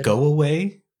 Was Go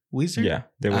Away Weezer? Yeah,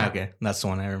 they were. Okay, that's the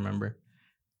one I remember.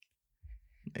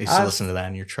 I used to listen to that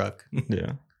in your truck.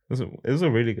 Yeah, it was a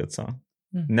really good song.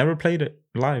 Never played it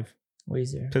live.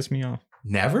 Weezer. Pissed me off.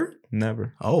 Never?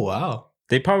 Never. Oh, wow.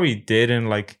 They probably did in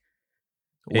like...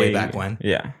 Way back when.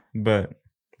 Yeah, but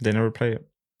they never play it.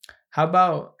 How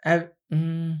about...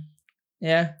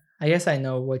 yeah, I guess I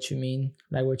know what you mean.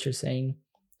 Like what you're saying.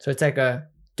 So it's like a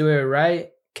do it right,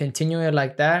 continue it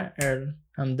like that, or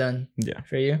I'm done. Yeah.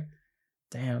 For you?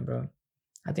 Damn, bro.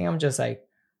 I think I'm just like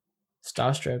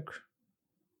starstruck.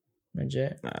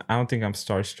 Legit. I don't think I'm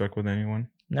starstruck with anyone.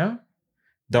 No?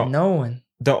 No one.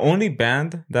 The only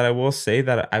band that I will say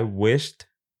that I wished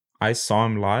I saw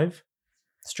him live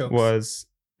Strokes. was...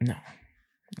 No.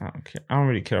 I don't care. I don't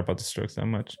really care about the Strokes that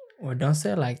much. Well, don't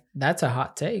say it like that's a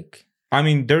hot take. I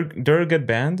mean, they're a good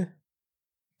band,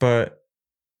 but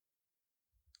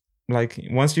like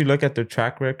once you look at their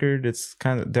track record, it's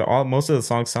kind of most of the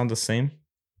songs sound the same.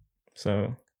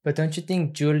 So, but don't you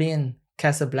think Julian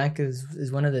Casablanca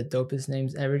is one of the dopest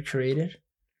names ever created?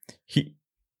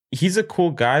 He's a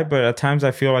cool guy, but at times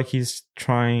I feel like he's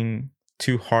trying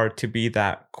too hard to be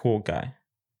that cool guy.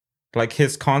 Like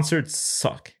his concerts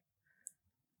suck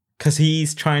because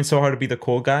he's trying so hard to be the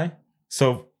cool guy.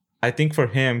 So I think for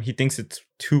him, he thinks it's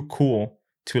too cool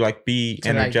to like be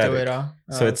energetic. Like do it all.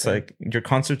 So it's like your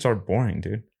concerts are boring,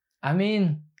 dude. I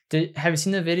mean, have you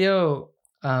seen the video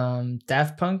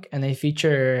Daft Punk and they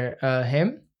feature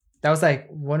him? That was like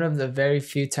one of the very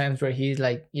few times where he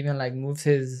like even like moves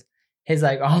his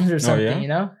like arms or something, you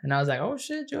know? And I was like, oh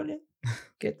shit, Julian,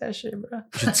 get that shit, bro.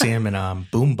 You should see him in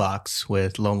Boombox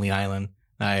with Lonely Island.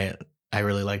 I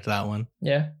really liked that one.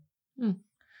 Yeah.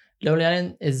 Lonely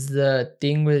Island is the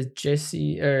thing with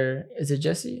Jesse, or is it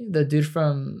Jesse? The dude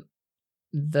from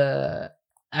the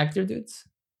actor dudes?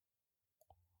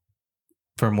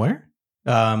 From where?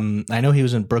 I know he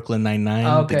was in Brooklyn Nine-Nine.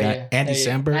 Oh, okay, the guy, Andy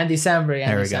Samberg. Andy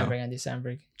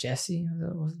Samberg. Jesse?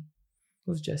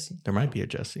 Who's Jesse? There might be a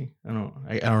Jesse. I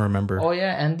don't remember. Oh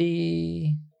yeah,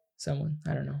 Andy someone.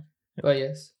 I don't know. But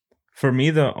yes. For me,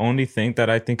 the only thing that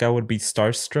I think I would be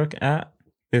starstruck at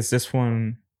is this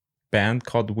one band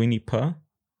called Winnie Puh.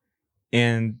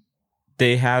 And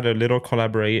they had a little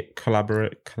collaboration.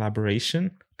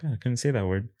 God, I couldn't say that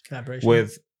word. Collaboration.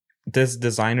 With this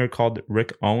designer called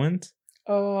Rick Owens.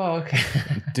 Oh, okay.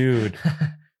 Dude,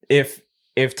 if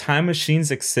time machines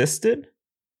existed,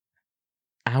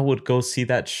 I would go see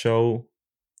that show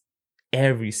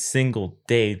every single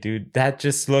day, dude. That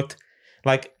just looked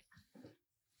like,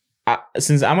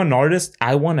 since I'm an artist,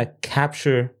 I want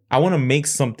to make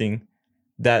something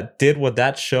that did what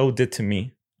that show did to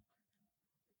me.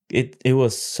 It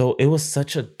was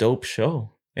such a dope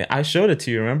show. I showed it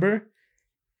to you, remember?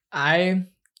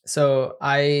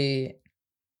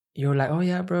 You were like, oh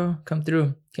yeah, bro, come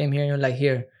through. Came here and you're like,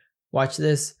 here, watch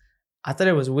this. I thought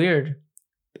it was weird.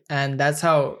 And that's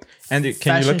how... And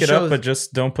can you look it up, but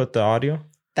just don't put the audio?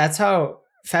 That's how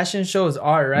fashion shows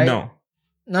are, right? No.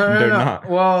 They're not.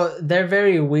 Well, they're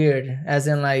very weird. As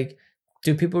in, like,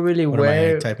 do people really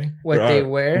wear what they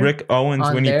wear? Rick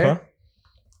Owens, Winnie Puh.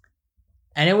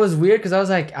 And it was weird because I was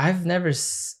like, I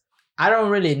don't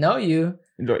really know you.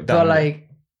 But like,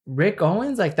 Rick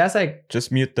Owens, like, that's like...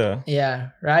 Just mute the... Yeah,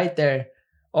 right there.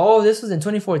 Oh, this was in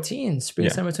 2014. Summer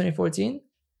 2014.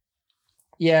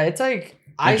 Yeah, it's like...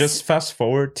 And just fast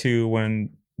forward to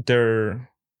when the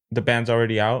band's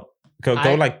already out. Go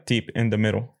like deep in the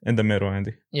middle,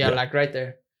 Andy. Yeah, like right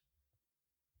there.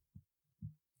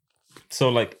 So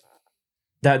like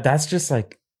that's just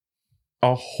like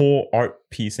a whole art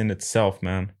piece in itself,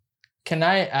 man. Can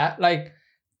I add, like,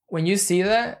 when you see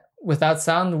that without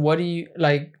sound, what do you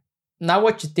like? Not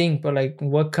what you think, but like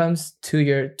what comes to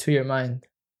your mind,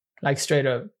 like straight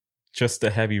up. Just the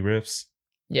heavy riffs.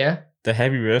 Yeah. The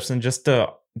heavy riffs and just the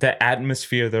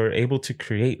atmosphere they're able to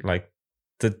create, like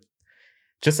the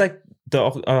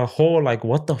whole like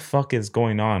what the fuck is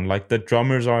going on? Like the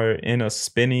drummers are in a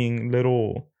spinning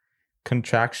little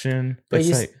contraction. But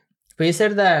you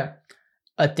said that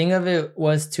a thing of it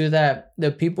was too that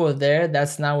the people there,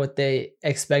 that's not what they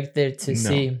expected to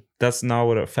see. That's not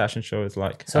what a fashion show is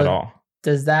like at all.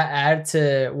 Does that add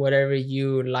to whatever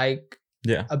you like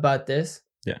about this?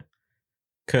 Yeah.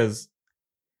 Because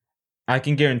I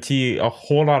can guarantee a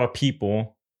whole lot of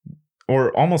people,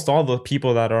 or almost all the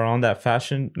people that are on that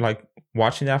fashion, like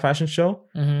watching that fashion show,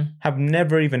 have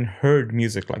never even heard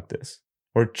music like this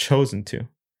or chosen to.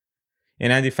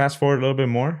 And Andy, fast forward a little bit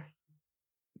more.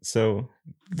 So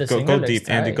go deep,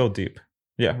 Andy, go deep.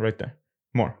 Yeah, right there.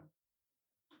 More.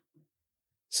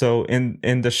 So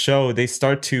in the show, they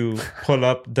start to pull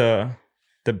up the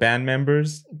band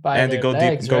members and they go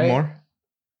legs, deep, go more.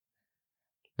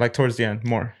 Like towards the end,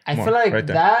 more. I feel like right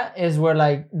that is where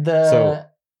like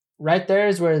right there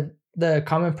is where the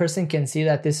common person can see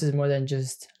that this is more than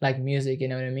just like music, you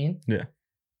know what I mean? Yeah.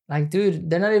 Like, dude,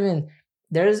 they're not even,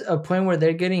 there's a point where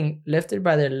they're getting lifted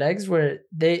by their legs where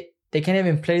they can't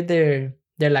even play their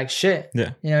like shit.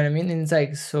 Yeah. You know what I mean? And it's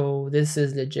like, so this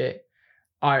is legit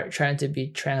art trying to be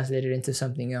translated into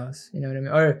something else. You know what I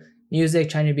mean? Or music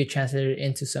trying to be translated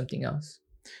into something else.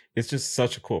 It's just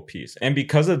such a cool piece. And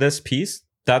because of this piece,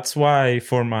 that's why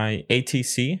for my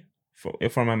ATC,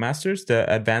 for my master's,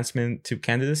 the advancement to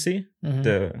candidacy,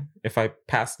 if I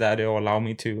pass that, it'll allow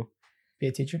me to be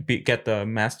a teacher, get the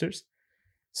master's.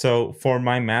 So for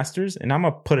my master's, and I'm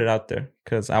gonna put it out there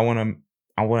because I want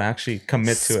to actually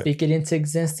commit to it. Speak it into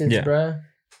existence, bro.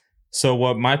 So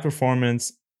what my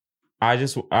performance, I've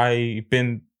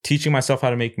been teaching myself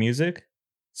how to make music,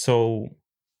 so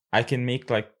I can make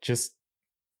like just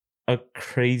a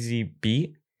crazy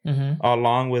beat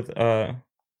along with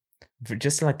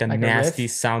just like a nasty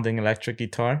sounding electric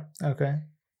guitar. Okay.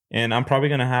 And I'm probably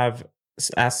gonna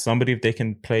ask somebody if they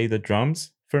can play the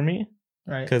drums for me.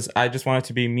 Right. Because I just want it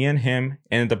to be me and him,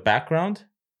 and in the background,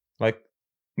 like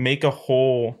make a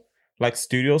whole like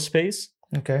studio space.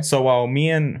 Okay. So while me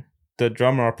and the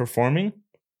drummer are performing,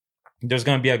 there's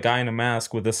gonna be a guy in a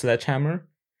mask with a sledgehammer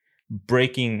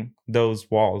breaking those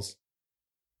walls.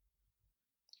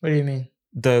 What do you mean?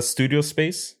 The studio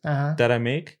space that I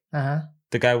make.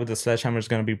 The guy with the sledgehammer is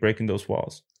going to be breaking those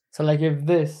walls. So like if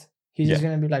he's just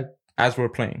going to be like... As we're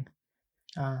playing.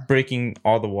 Breaking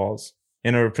all the walls.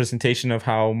 In a representation of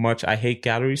how much I hate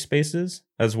gallery spaces,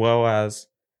 as well as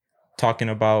talking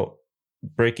about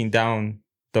breaking down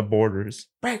the borders.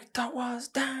 Break the walls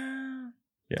down.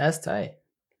 Yeah. That's tight.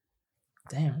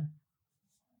 Damn.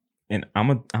 And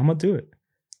I'm gonna do it.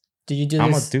 Do you do this?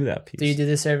 I'm gonna do that piece. Do you do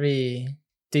this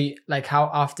how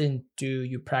often do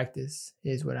you practice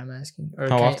is what I'm asking. Or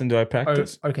how often do I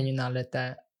practice? Or can you not let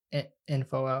that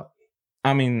info out?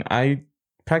 I mean, I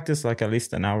practice like at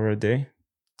least an hour a day.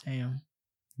 Damn.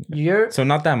 So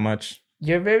not that much.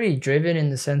 You're very driven in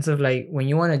the sense of like when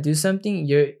you want to do something,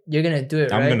 you're gonna do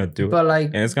it, right? I'm gonna do it. But like,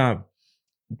 and it's gonna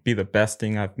be the best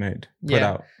thing I've put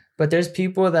out. But there's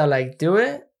people that like do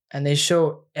it and they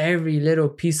show every little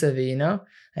piece of it, you know?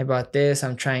 I bought this,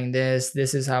 I'm trying this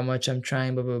is how much I'm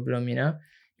trying, blah, blah, blah, you know?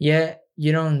 Yeah,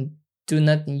 you don't do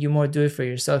nothing, you more do it for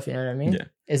yourself, you know what I mean? Yeah.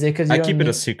 Is it because I keep it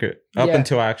a secret up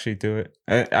until I actually do it.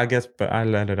 I guess, but I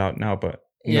let it out now, but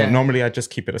you know, normally I just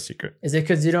keep it a secret. Is it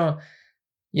because you don't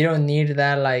need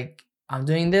that, like, I'm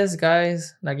doing this,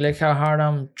 guys, like, look how hard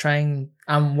I'm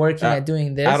working at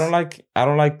doing this? I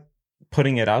don't like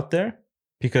putting it out there,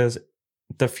 because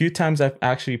the few times I've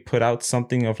actually put out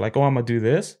something of like, oh, I'm gonna do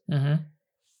this,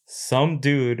 some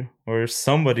dude or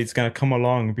somebody's gonna come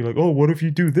along and be like, oh, what if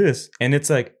you do this? And it's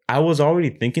like, I was already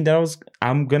thinking that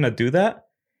I'm gonna do that,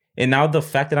 and now the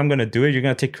fact that I'm gonna do it, you're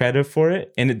gonna take credit for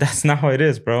it, and that's not how it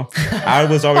is, bro. I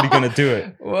was already gonna do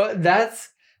it. Well, that's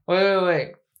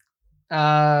wait.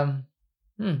 Damn.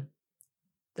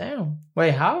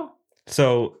 Wait, how?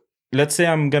 So let's say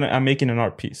I'm making an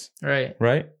art piece, right?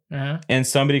 And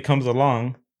somebody comes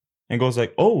along and goes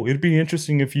like, oh, it'd be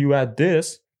interesting if you add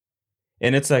this.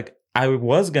 And it's like, I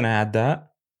was going to add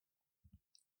that.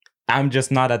 I'm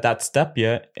just not at that step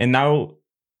yet. And now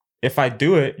if I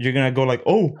do it, you're going to go like,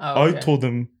 oh, okay. I told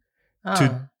them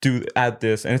to add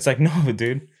this. And it's like, no,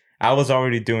 dude, I was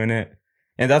already doing it.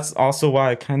 And that's also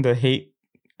why I kind of hate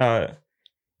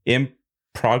in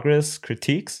progress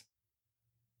critiques.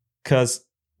 Because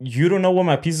you don't know what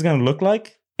my piece is going to look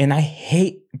like. And I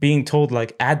hate being told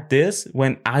like, add this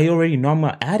when I already know I'm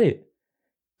going to add it.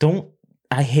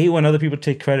 I hate when other people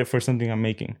take credit for something I'm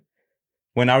making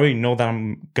when I already know that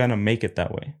I'm going to make it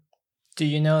that way. Do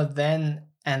you know then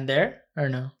and there or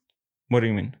no? What do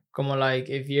you mean? Como like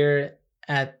if you're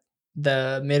at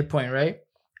the midpoint, right?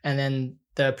 And then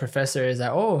the professor is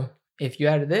like, oh, if you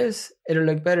add this, it'll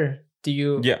look better. Do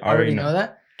you already know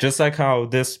that? Just like how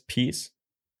this piece,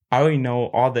 I already know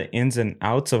all the ins and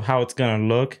outs of how it's going to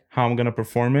look, how I'm going to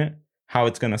perform it, how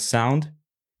it's going to sound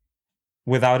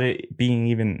without it being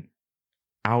even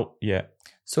out yet.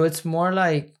 So it's more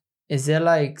like, is it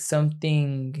like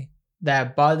something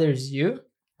that bothers you?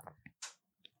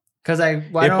 Because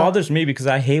it bothers me because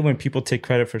I hate when people take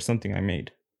credit for something I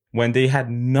made when they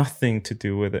had nothing to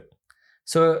do with it.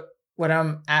 So what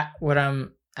I'm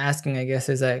asking, I guess,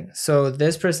 is like, so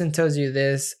this person tells you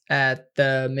this at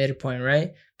the midpoint,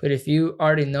 right? But if you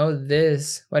already know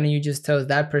this, why don't you just tell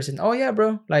that person, oh yeah,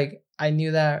 bro, like I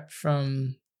knew that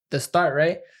from the start,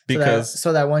 right?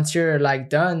 So that once you're like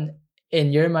done,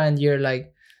 in your mind, you're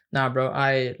like, nah, bro,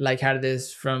 I like had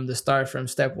this from the start, from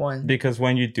step one. Because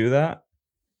when you do that,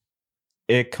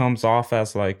 it comes off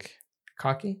as like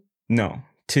cocky. No,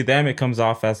 to them it comes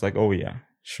off as like, oh yeah,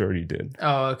 sure you did.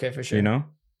 Oh, okay, for sure. You know?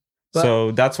 But,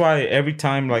 so that's why every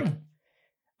time, like,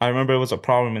 I remember it was a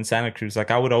problem in Santa Cruz.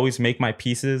 Like, I would always make my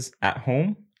pieces at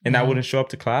home and I wouldn't show up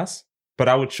to class. But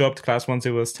I would show up to class once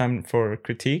it was time for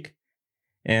critique.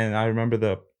 And I remember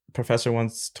the professor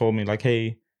once told me, like,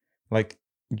 hey, like,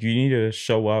 you need to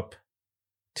show up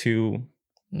to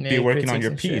be working on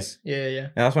your piece. Yeah.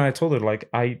 And that's when I told her, like,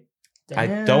 I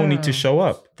don't need to show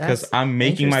up because I'm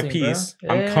making my piece.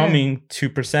 Yeah. I'm coming to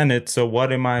present it. So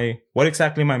what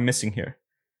exactly am I missing here?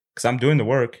 Because I'm doing the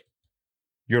work.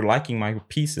 You're liking my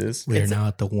pieces. We are now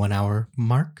at the 1 hour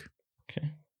mark.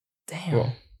 Okay. Damn.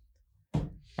 Well,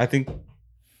 I think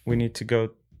we need to go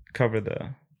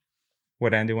cover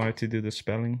what Andy wanted to do, the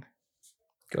spelling.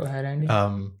 Go ahead, Andy.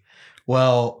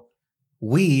 Well,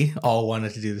 we all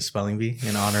wanted to do the spelling bee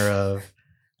in honor of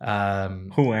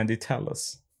who, Andy? Tell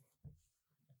us.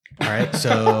 All right,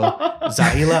 so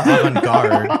Zaila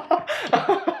Avantgarde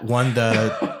won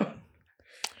the.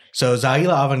 So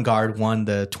Zaila Avantgarde won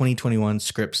the 2021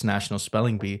 Scripps National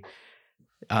Spelling Bee.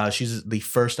 She's the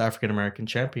first African American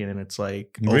champion, and it's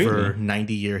like over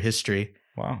 90-year history.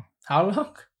 Wow, how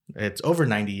long? It's over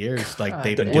 90 years. Like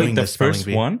they've been doing this spelling bee. The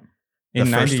first one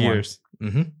in 90 years.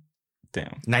 Mm-hmm.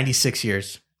 Damn, 96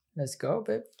 years. Let's go,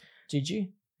 babe.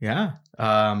 GG. Yeah.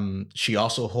 She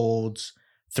also holds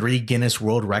 3 Guinness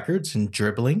World Records in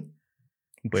dribbling.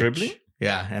 Dribbling?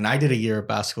 Yeah, and I did a year of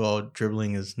basketball.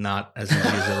 Dribbling is not as easy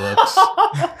as it looks.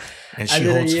 And she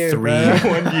holds 3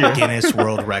 Guinness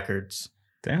World Records.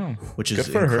 Damn. Which is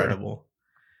incredible.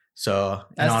 So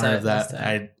in honor of that,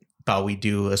 I thought we'd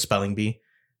do a spelling bee.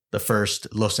 The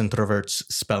first Los Introverts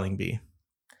spelling bee.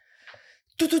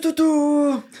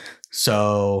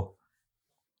 So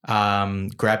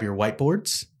grab your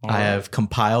whiteboards. I have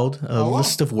compiled a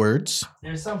list of words.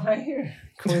 There's some right here.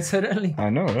 Coincidentally. I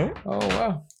know, right? Oh,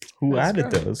 wow. Who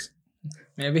added those?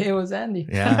 Maybe it was Andy.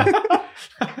 Yeah.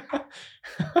 All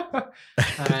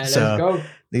right, let's So, go.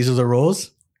 These are the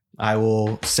rules. I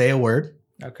will say a word.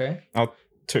 Okay. I'll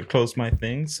close my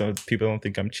thing so people don't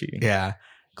think I'm cheating. Yeah.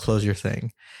 Close your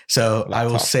thing. So I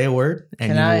will say a word.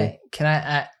 And can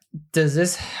I does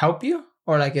this help you?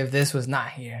 Or like if this was not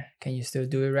here, can you still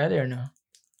do it right or no?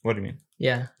 What do you mean?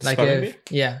 Yeah. Like spelling if,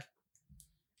 yeah.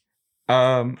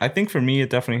 I think for me, it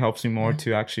definitely helps me more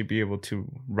to actually be able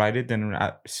to write it than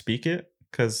speak it.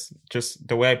 Because just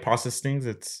the way I process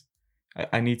things,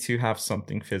 I need to have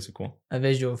something physical. A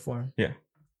visual form. Yeah.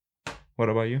 What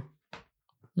about you?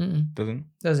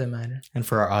 Doesn't matter. And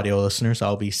for our audio listeners,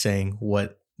 I'll be saying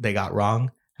what they got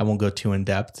wrong. I won't go too in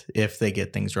depth if they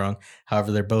get things wrong.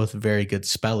 However, they're both very good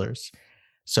spellers.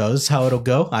 So this is how it'll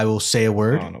go. I will say a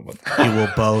word. You will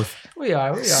both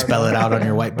spell it out on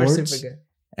your whiteboards.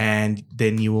 And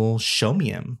then you will show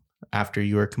me them after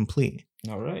you are complete.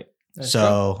 All right.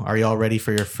 So are you all ready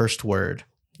for your first word?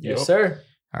 Yes, sir.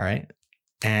 All right.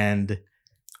 And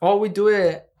we do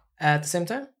it at the same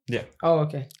time? Yeah. Oh,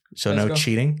 okay. So no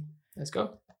cheating? Let's go.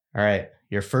 All right.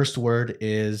 Your first word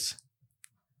is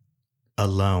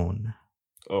alone.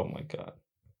 Oh my God.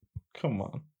 Come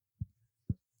on.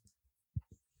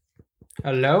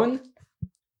 Alone?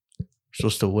 You're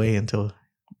supposed to wait until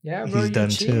he's done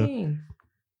too.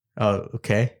 Oh,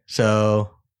 okay.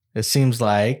 So it seems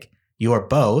like you are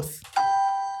both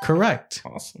correct.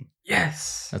 Awesome.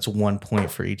 Yes. That's 1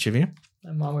 point for each of you.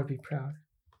 My mom would be proud.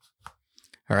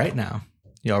 All right, now.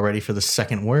 Y'all ready for the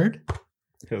second word?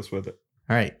 Hit us with it.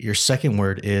 All right. Your second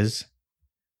word is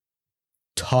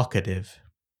talkative.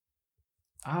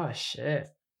 Oh, shit.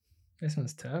 This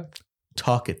one's tough.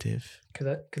 Talkative. Cause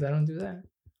I don't do that.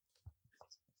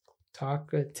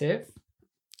 Talkative?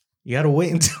 You gotta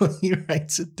wait until he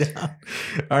writes it down.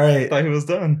 All right. I thought he was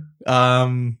done.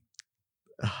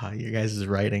 Your guys'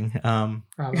 writing. Oh,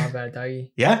 my bad,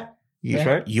 doggy. Yeah.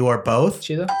 You are both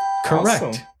Chido? correct.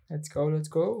 Awesome. Let's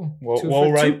go.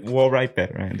 We'll write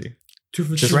better, Andy.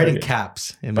 Just write in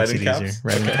caps. It makes it easier.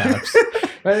 Write in caps.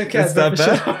 Write in caps. Is that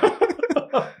bad?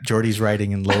 Jordy's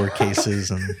writing in lower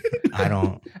cases, and I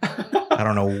don't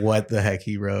know what the heck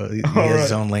he wrote. He has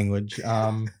his own language.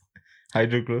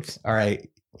 Hieroglyphs. All right.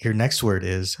 Your next word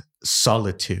is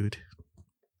solitude.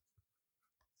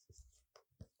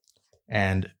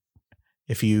 And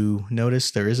if you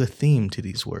notice, there is a theme to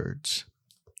these words.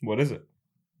 What is it?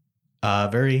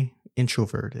 Very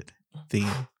introverted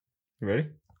theme. You ready?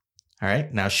 All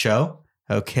right. Now show.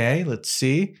 Okay. Let's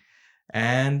see.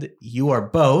 And you are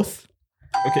both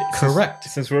correct.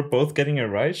 Since we're both getting it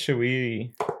right, should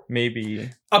we maybe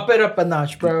up it up a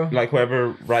notch, bro? Like whoever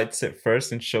writes it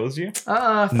first and shows you?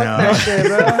 Fuck that shit,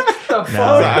 bro. No,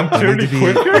 I'm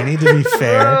I need to be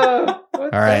fair. All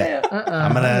right.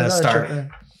 I'm gonna start.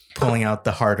 pulling out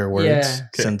the harder words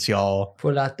since y'all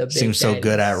pull out the big seem so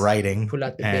good at writing pull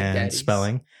out the big and daddies.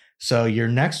 spelling. So your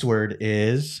next word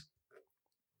is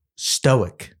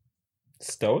stoic.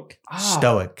 Stoic?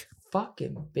 Stoic.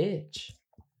 Fucking bitch.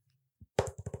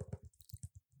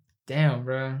 Damn,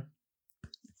 bro.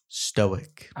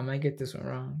 Stoic. I might get this one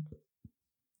wrong.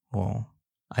 Well,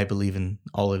 I believe in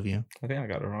all of you. I think I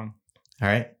got it wrong. All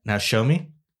right. Now show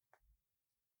me.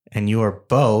 And you are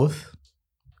both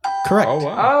correct. Oh,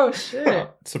 wow. Oh,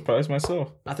 shit. Surprised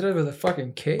myself. I thought it was a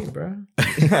fucking K, bro. I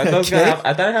thought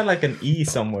it had like an E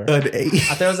somewhere. An A. I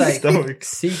thought it was like Stoic.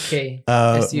 CK.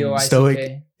 Stoic.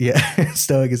 STOIC. Yeah.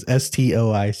 Stoic is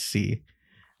STOIC.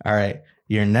 All right.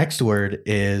 Your next word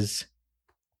is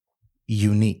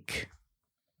unique.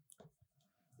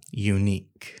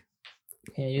 Unique.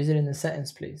 Can you use it in the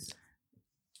sentence, please?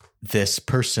 This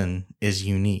person is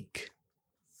unique.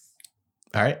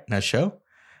 All right. Now show.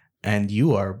 And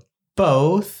you are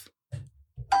both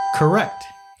correct.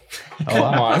 Come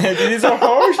on. These are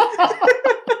hard.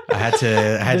 I had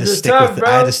to These are stick tough, with bro.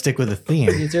 I had to stick with the theme.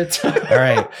 These are tough. All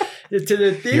right. To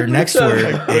the theme, Your next tough.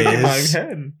 word My is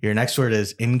head.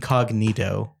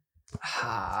 incognito.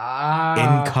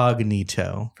 Ah.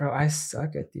 Incognito. Bro, I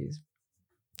suck at these.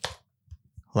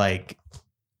 Like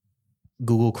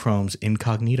Google Chrome's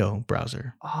incognito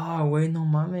browser. Oh, wait, no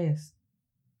mames.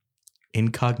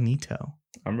 Incognito.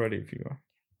 I'm ready if you are.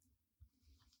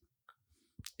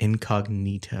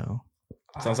 Incognito.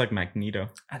 Sounds like Magneto.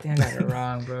 I think I got it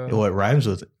wrong, bro. What rhymes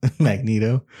with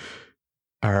Magneto?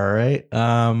 All right.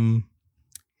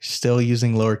 Still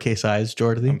using lowercase i's,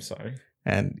 Jordan. I'm sorry.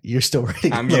 And you're still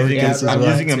writing I'm lowercase using, as I'm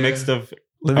well. using a mix of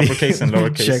uppercase and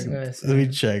lowercase. Check. Yes. Let me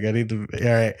check. I need to.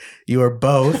 All right. You are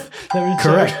both Let me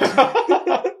correct. check.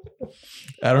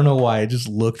 I don't know why. It just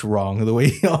looked wrong the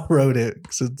way y'all wrote it.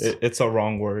 'Cause It's a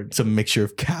wrong word. it's a mixture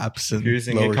of caps and If you're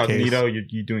using lowercase. incognito,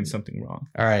 you're doing something wrong.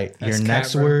 All right. That's Your cat,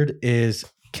 next bro. word is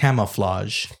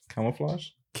camouflage. Camouflage?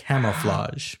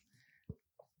 Camouflage.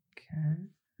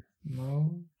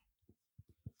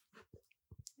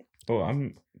 Oh,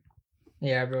 I'm...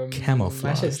 Yeah, bro. Camouflage.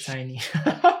 My shit's tiny.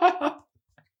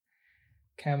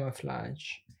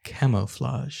 Camouflage.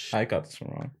 Camouflage. I got this one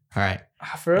wrong. All right.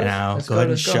 For us? Now Let's go ahead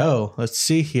and let's go. show. Let's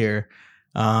see here.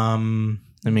 Let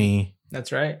me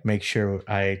That's right. make sure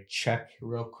I check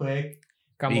real quick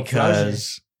Camouflage.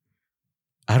 because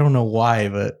I don't know why,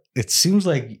 but it seems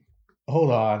like. Hold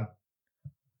on.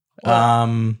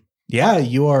 What? Yeah,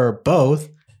 you are both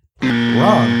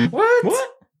wrong. What?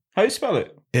 How do you spell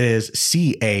it? It is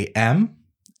CAMOUFLAGE.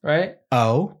 Right?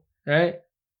 Right?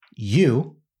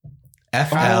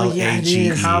 That's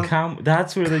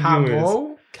where the U is.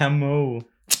 Camo.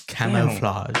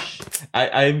 Camouflage.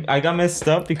 I got messed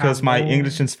up because my Camo.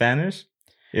 English and Spanish,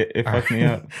 it fucked me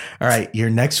up. All right, your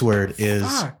next word is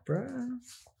Fuck, bro.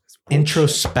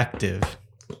 introspective.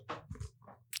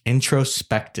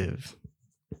 Introspective.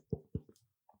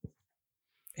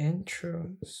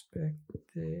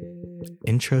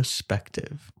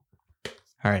 Introspective.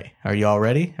 All right, are you all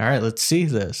ready? All right, let's see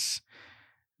this.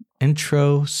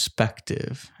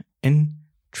 Introspective.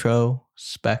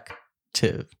 Introspective.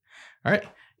 All right,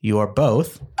 you are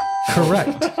both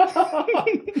correct.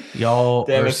 Y'all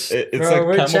Damn, are, it's Bro,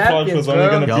 we're like camouflage was only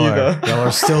champions, gonna bro. be the. y'all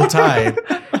are still tied.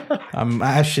 I'm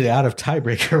actually out of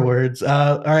tiebreaker words.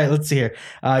 All right, let's see here.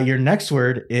 Your next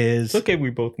word is It's okay, we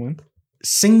both win.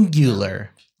 singular.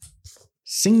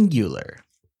 Singular.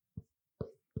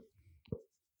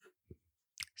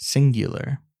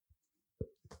 Singular.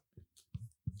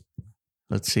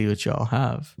 Let's see what y'all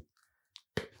have.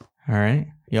 All right.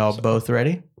 Y'all both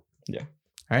ready? Yeah.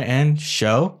 All right. And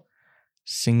show.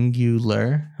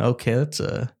 Singular. Okay. That's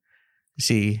you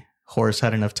see, Horace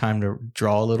had enough time to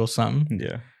draw a little something.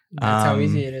 Yeah. That's how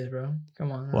easy it is, bro.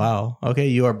 Come on. Man. Wow. Okay.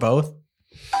 You are both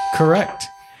correct.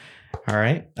 All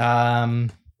right.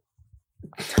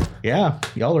 Yeah.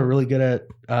 Y'all are really good at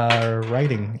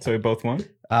writing. So we both won.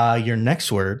 Your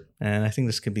next word, and I think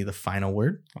this could be the final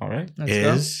word, All right. Let's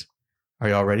is. Are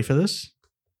y'all ready for this?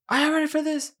 go. Are you ready for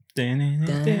this?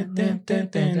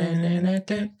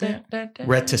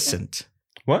 Reticent.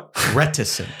 What?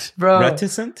 Reticent. Bro.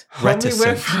 Reticent? Homie went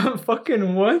Reticent. from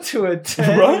fucking 1 to a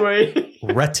 10. Right? Wait.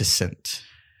 Reticent.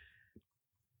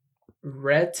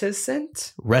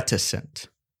 Reticent? Reticent.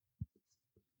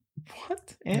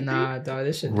 What? Andy? Nah, dog.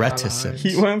 This shit. Reticent.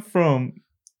 He went from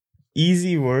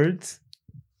easy words,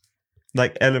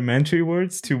 like elementary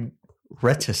words, to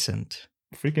Reticent.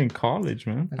 freaking college,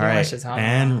 man. All right.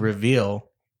 And reveal.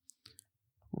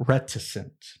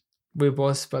 Reticent. we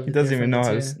both spelled He it doesn't even know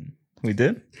how differently, to. We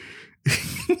did?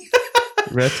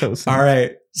 Reticent. All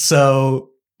right.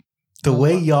 So The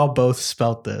way y'all both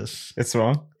spelt this, it's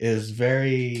wrong. Is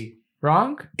very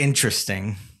wrong.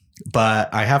 Interesting,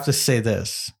 but I have to say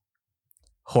this,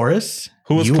 Horace,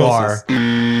 who was you closest?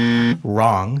 are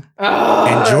wrong,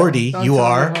 and Jordy, you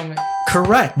are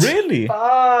correct. Really?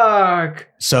 Fuck.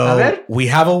 So we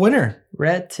have a winner.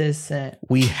 Reticent.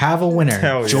 We have a winner.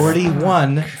 Hell yeah. Jordy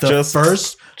won the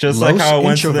first, just like how it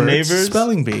went to the Introverts neighbors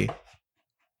spelling bee.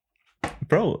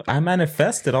 Bro, I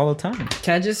manifest it all the time.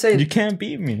 Can I just say, you can't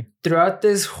beat me. Throughout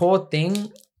this whole thing,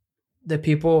 the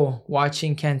people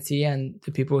watching can't see and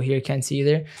the people here can't see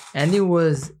either. Andy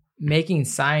was making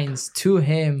signs to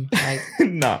him like,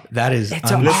 no, that is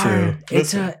it's untrue.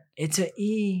 It's a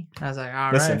E. I was like,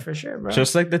 all Listen, right, for sure, bro.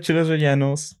 Just like the chiles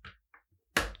rellenos,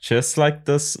 just like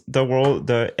the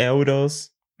euros.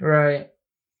 Right.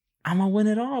 I'm gonna win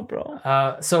it all,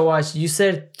 bro. So watch. You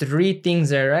said 3 things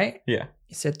there, right? Yeah.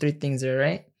 You said 3 things there,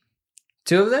 right?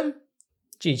 2 of them,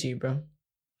 GG, bro.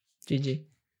 GG,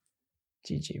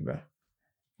 bro.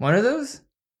 One of those,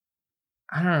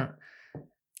 I don't know,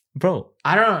 bro.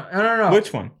 I don't know.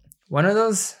 Which one? One of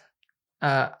those,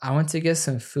 I went to get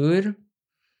some food,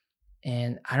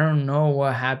 and I don't know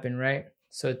what happened, right?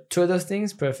 So 2 of those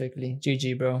things, perfectly.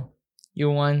 GG, bro.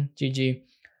 You won, GG.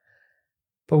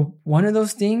 But one of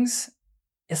those things,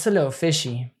 it's a little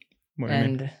fishy.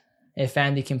 And if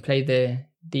Andy can play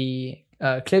the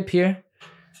clip here.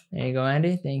 There you go,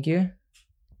 Andy. Thank you.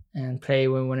 And play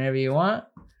whenever you want.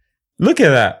 Look at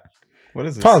that. What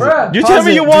is this? Pause it. You telling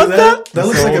me you want that? That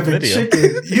looks like a big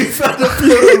chicken. You found a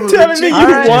You telling me you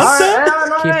want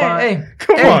that? Keep on. Hey,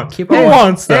 come on. Who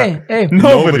wants that? Hey.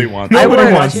 Nobody wants that.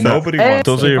 Nobody wants that. Nobody wants.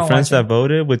 Those are your friends that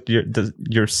voted with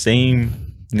your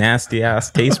same nasty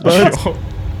ass taste buds.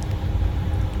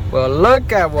 Well,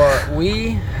 look at what we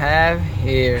have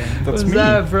here. That's Who's me.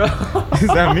 that, bro? Is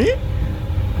that me?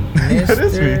 That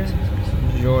is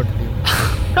me. Jordy.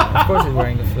 Of course he's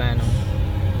wearing a flannel.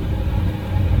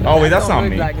 Oh wait, that's not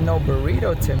look me. Like no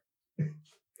burrito to me.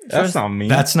 That's not me.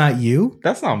 That's not you?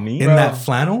 That's not me. In that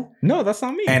flannel? No, that's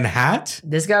not me. And hat?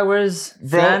 This guy wears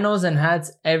flannels and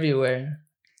hats everywhere.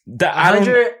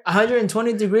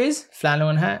 120 degrees, flannel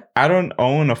and hat. I don't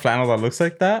own a flannel that looks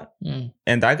like that.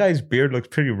 And that guy's beard looks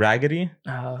pretty raggedy.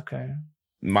 Oh, okay.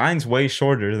 Mine's way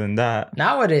shorter than that.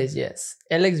 Nowadays, yes.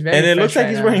 It looks very And it looks like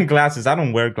right he's now. wearing glasses. I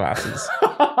don't wear glasses.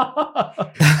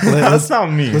 That's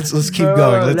not me. Let's keep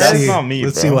going. Let's see. Not me,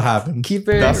 Let's bro. see what happens.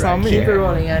 That's not me. Keep it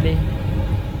rolling, Andy.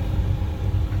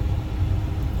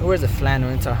 Where's the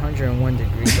flannel? It's 101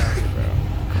 degrees out here, bro.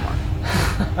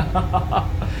 Come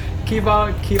on. Keep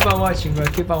on watching, bro.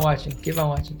 Keep on watching. Keep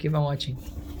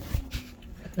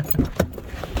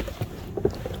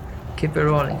it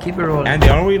rolling. Andy,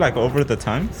 aren't we like over the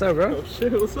time? What's up, bro? Oh,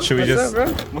 shit, what's up? Should we just? bro?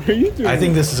 What are you doing? I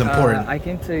think this is important. I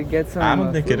came to get some. I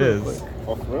don't think food it real is. quick.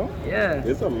 Oh, for real? Yeah.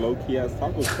 It's a low-key ass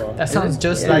taco spot. That sounds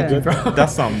just like you, bro.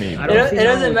 That's not me, It bro.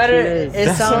 doesn't matter. It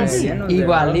That's sounds not me.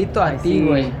 igualito a ti,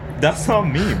 güey. That's not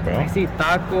me, bro. I see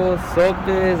tacos,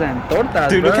 sopes, and tortas.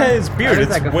 Dude, look at his beard. That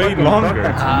It's is like a way fucking longer.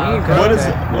 torta to me, bro. What is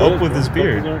up with his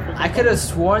beard? I could have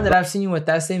sworn that I've seen you with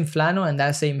that same flannel and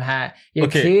that same hat. You're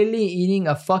Okay. clearly eating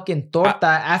a fucking torta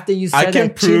after you I said can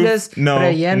that prove- chiles no,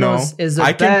 rellenos no. is the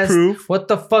I can best. prove- What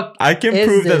the fuck? I can is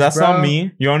prove that this, that's bro? not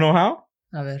me. You wanna know how?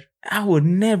 A ver. I would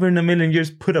never in a million years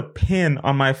put a pin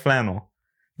on my flannel.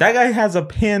 That guy has a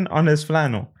pin on his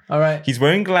flannel. All right. He's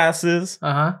wearing glasses.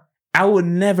 Uh-huh. I would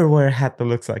never wear a hat that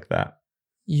looks like that.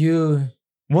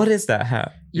 What is that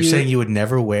hat? You're saying you would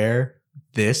never wear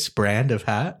this brand of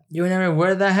hat? You would never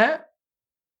wear that hat?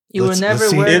 You would Let's never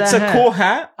see. wear It's that a hat? cool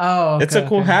hat. Oh, okay, It's a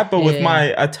cool okay. hat, but with Yeah. my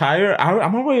attire,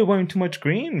 I'm already wearing too much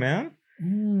green, man.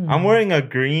 I'm wearing a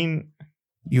green.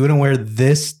 You wouldn't wear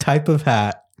this type of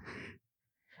hat?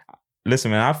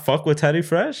 Listen, man, I fuck with Teddy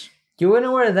Fresh. You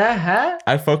wouldn't wear that hat?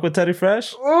 I fuck with Teddy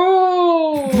Fresh.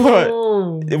 Oh.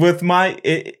 But with my...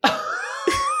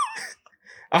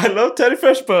 I love Teddy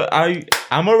Fresh, but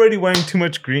I'm already wearing too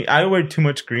much green. I wear too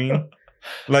much green.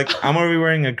 Like, I'm already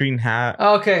wearing a green hat.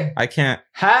 Okay. I can't.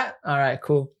 Hat? All right,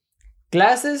 cool.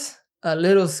 Glasses? A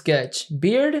little sketch.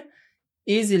 Beard?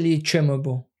 Easily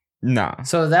trimmable. Nah.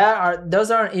 So those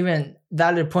aren't even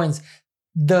valid points.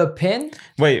 The pin?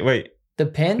 Wait. The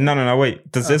pin? No,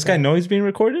 wait. Does this guy know he's being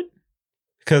recorded?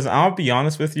 Because I'll be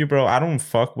honest with you, bro. I don't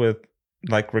fuck with,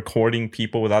 like, recording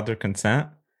people without their consent.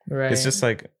 Right. It's just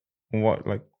like, what?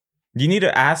 Like, you need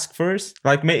to ask first.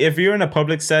 Like, if you're in a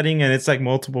public setting and it's, like,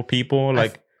 multiple people,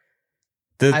 like,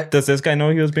 does this guy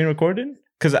know he was being recorded?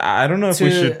 Because I don't know if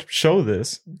we should show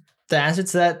this. The answer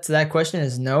to that question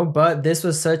is no, but this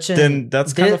was such an... Then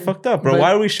that's kind of fucked up, bro.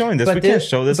 Why are we showing this? We can't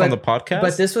show this on the podcast.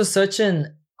 But this was such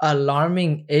an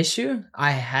alarming issue,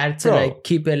 I had to like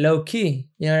keep it low key.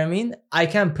 You know what I mean? I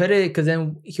can't put it because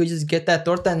then he'll just get that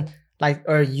torta and like,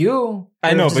 or you.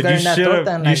 I know, but you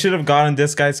should have gotten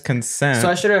this guy's consent. So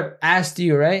I should have asked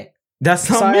you, right? That's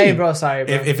not sorry, me. Hey, bro. Sorry,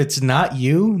 bro. If it's not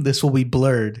you, this will be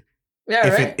blurred. Yeah,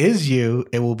 if right? it is you,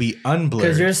 it will be unblurred.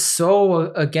 Because you're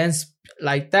so against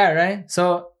like that, right?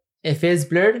 So if it's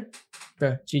blurred,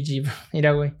 bro, GG, bro.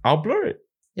 Either way. I'll blur it.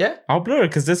 Yeah? I'll blur it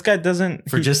because this guy doesn't...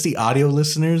 For just the audio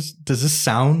listeners, does this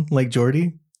sound like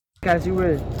Jordy? Guys, you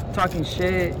were talking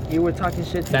shit. You were talking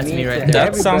shit to That's me right there.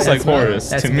 there. That sounds like Horace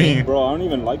to me. Bro, I don't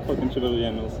even like fucking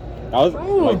Chilenos. I was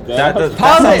like that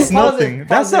sounds nothing.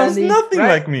 That sounds nothing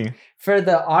like me. For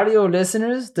the audio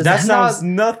listeners, that sounds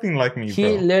nothing like me, he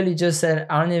bro. literally just said,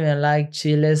 I don't even like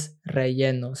chiles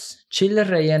rellenos. Chiles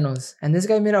rellenos. And this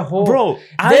guy made a whole... Bro,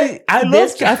 I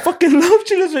fucking love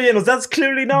chiles rellenos. That's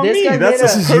clearly not me. That's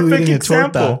a perfect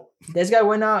example. This guy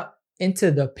went out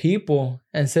into the people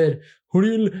and said, what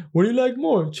do you like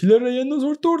more? Chile rellenos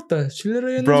or tortas? Chile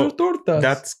rellenos or tortas?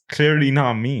 That's clearly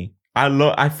not me.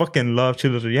 I fucking love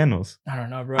chiles rellenos. I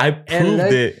don't know, bro. I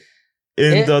proved it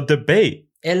in the debate.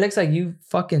 It looks like you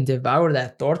fucking devoured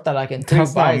that torta like in 3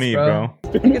 bites, not me, bro.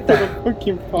 Look at that.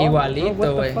 Igualito,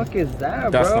 bro, what the fuck is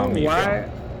that, That's bro? Not me, Why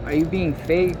are you being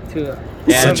fake to...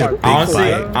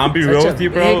 honestly, I'll be real with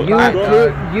you, bro.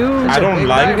 I don't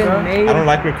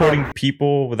like recording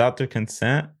people without their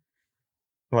consent.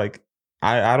 Like,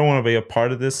 I don't want to be a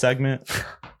part of this segment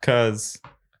because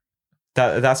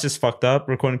that's just fucked up.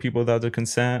 Recording people without their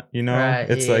consent, you know. Right,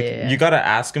 it's like you gotta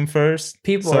ask them first.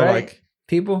 People, so, right? Like,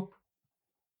 people.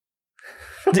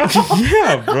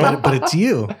 Yeah, bro. But it's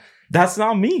you. That's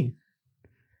not me.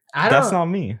 That's not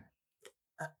me.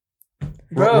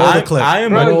 Bro,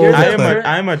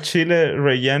 I'm a chile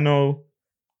relleno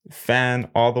fan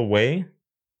all the way.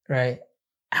 Right.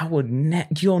 I would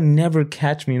you'll never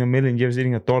catch me in a million years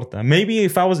eating a torta. Maybe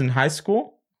if I was in high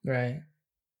school. Right.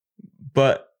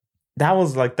 But that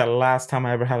was like the last time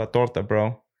I ever had a torta,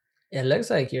 bro. It looks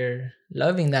like you're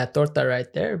loving that torta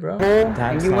right there, bro.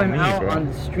 And you went out on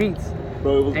the streets.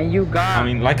 Bro, and you got... I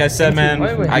mean, like I said, man,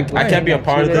 I can't be a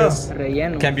part of this.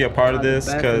 Can't be a part of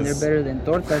this because they're better than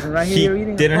tortas. And right he here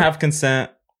you're didn't have consent.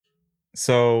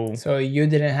 So you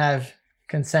didn't have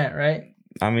consent, right?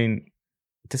 I mean,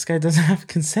 this guy doesn't have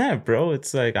consent, bro.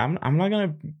 It's like I'm not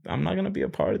gonna be a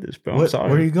part of this, bro. I'm sorry.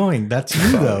 Where are you going? That's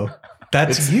you though.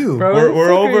 That's you. Bro,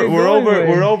 we're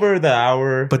over the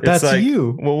hour. But that's like,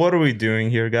 you. Well, what are we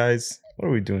doing here, guys? What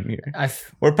are we doing here?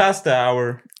 We're past the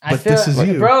hour. But this is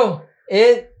you, bro.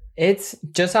 It's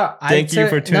just how Thank you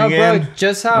for tuning in.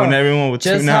 Just how when everyone would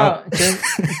tune out.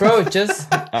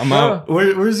 I'm out.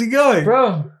 Where's he going,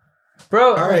 bro?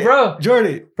 All right, bro,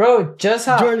 Jordy, bro. Just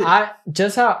how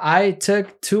I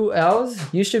took 2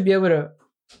 L's. You should be able to.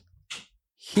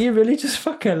 He really just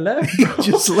fucking left. He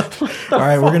just left. All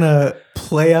right, we're gonna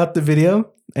play out the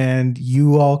video, and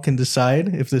you all can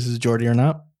decide if this is Jordy or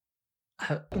not.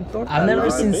 I've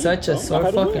never seen such a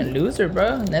sore fucking loser,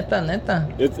 bro.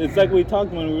 Neta. It's like we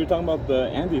talked when we were talking about the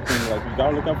Andy thing. Like, you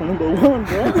gotta look out for number 1,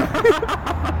 bro.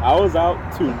 I was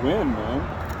out to win,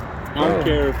 man. I don't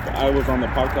care if I was on the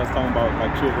podcast talking about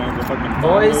like children and fucking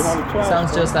boys.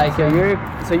 Sounds just like him.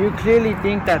 So you clearly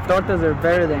think that tortas are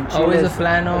better than chiles. Always a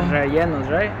flannel. Rellenos,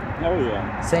 right? Hell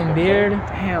yeah. Same beard.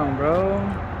 Damn, bro.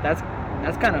 That's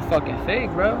kind of fucking fake,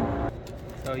 bro.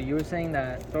 So you were saying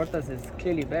that tortas is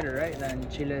clearly better, right, than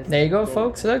chiles? There you go,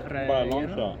 folks. Look. By a long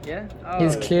shot. Yeah.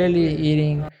 He's clearly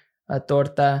eating a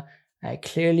torta. I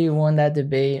clearly won that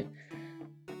debate.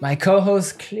 My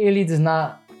co-host clearly does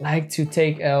not like to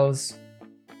take L's,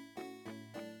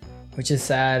 which is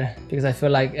sad because I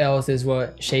feel like L's is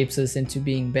what shapes us into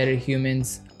being better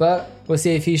humans. But we'll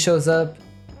see if he shows up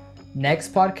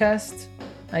next podcast,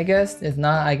 I guess. If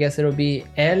not, I guess it'll be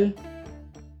El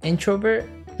Introvert,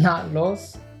 not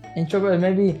Los Introvert.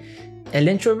 Maybe El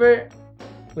Introvert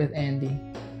with Andy.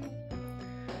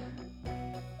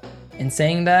 In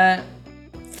saying that,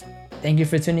 thank you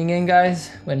for tuning in,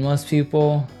 guys, when most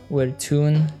people would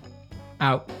tune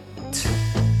out.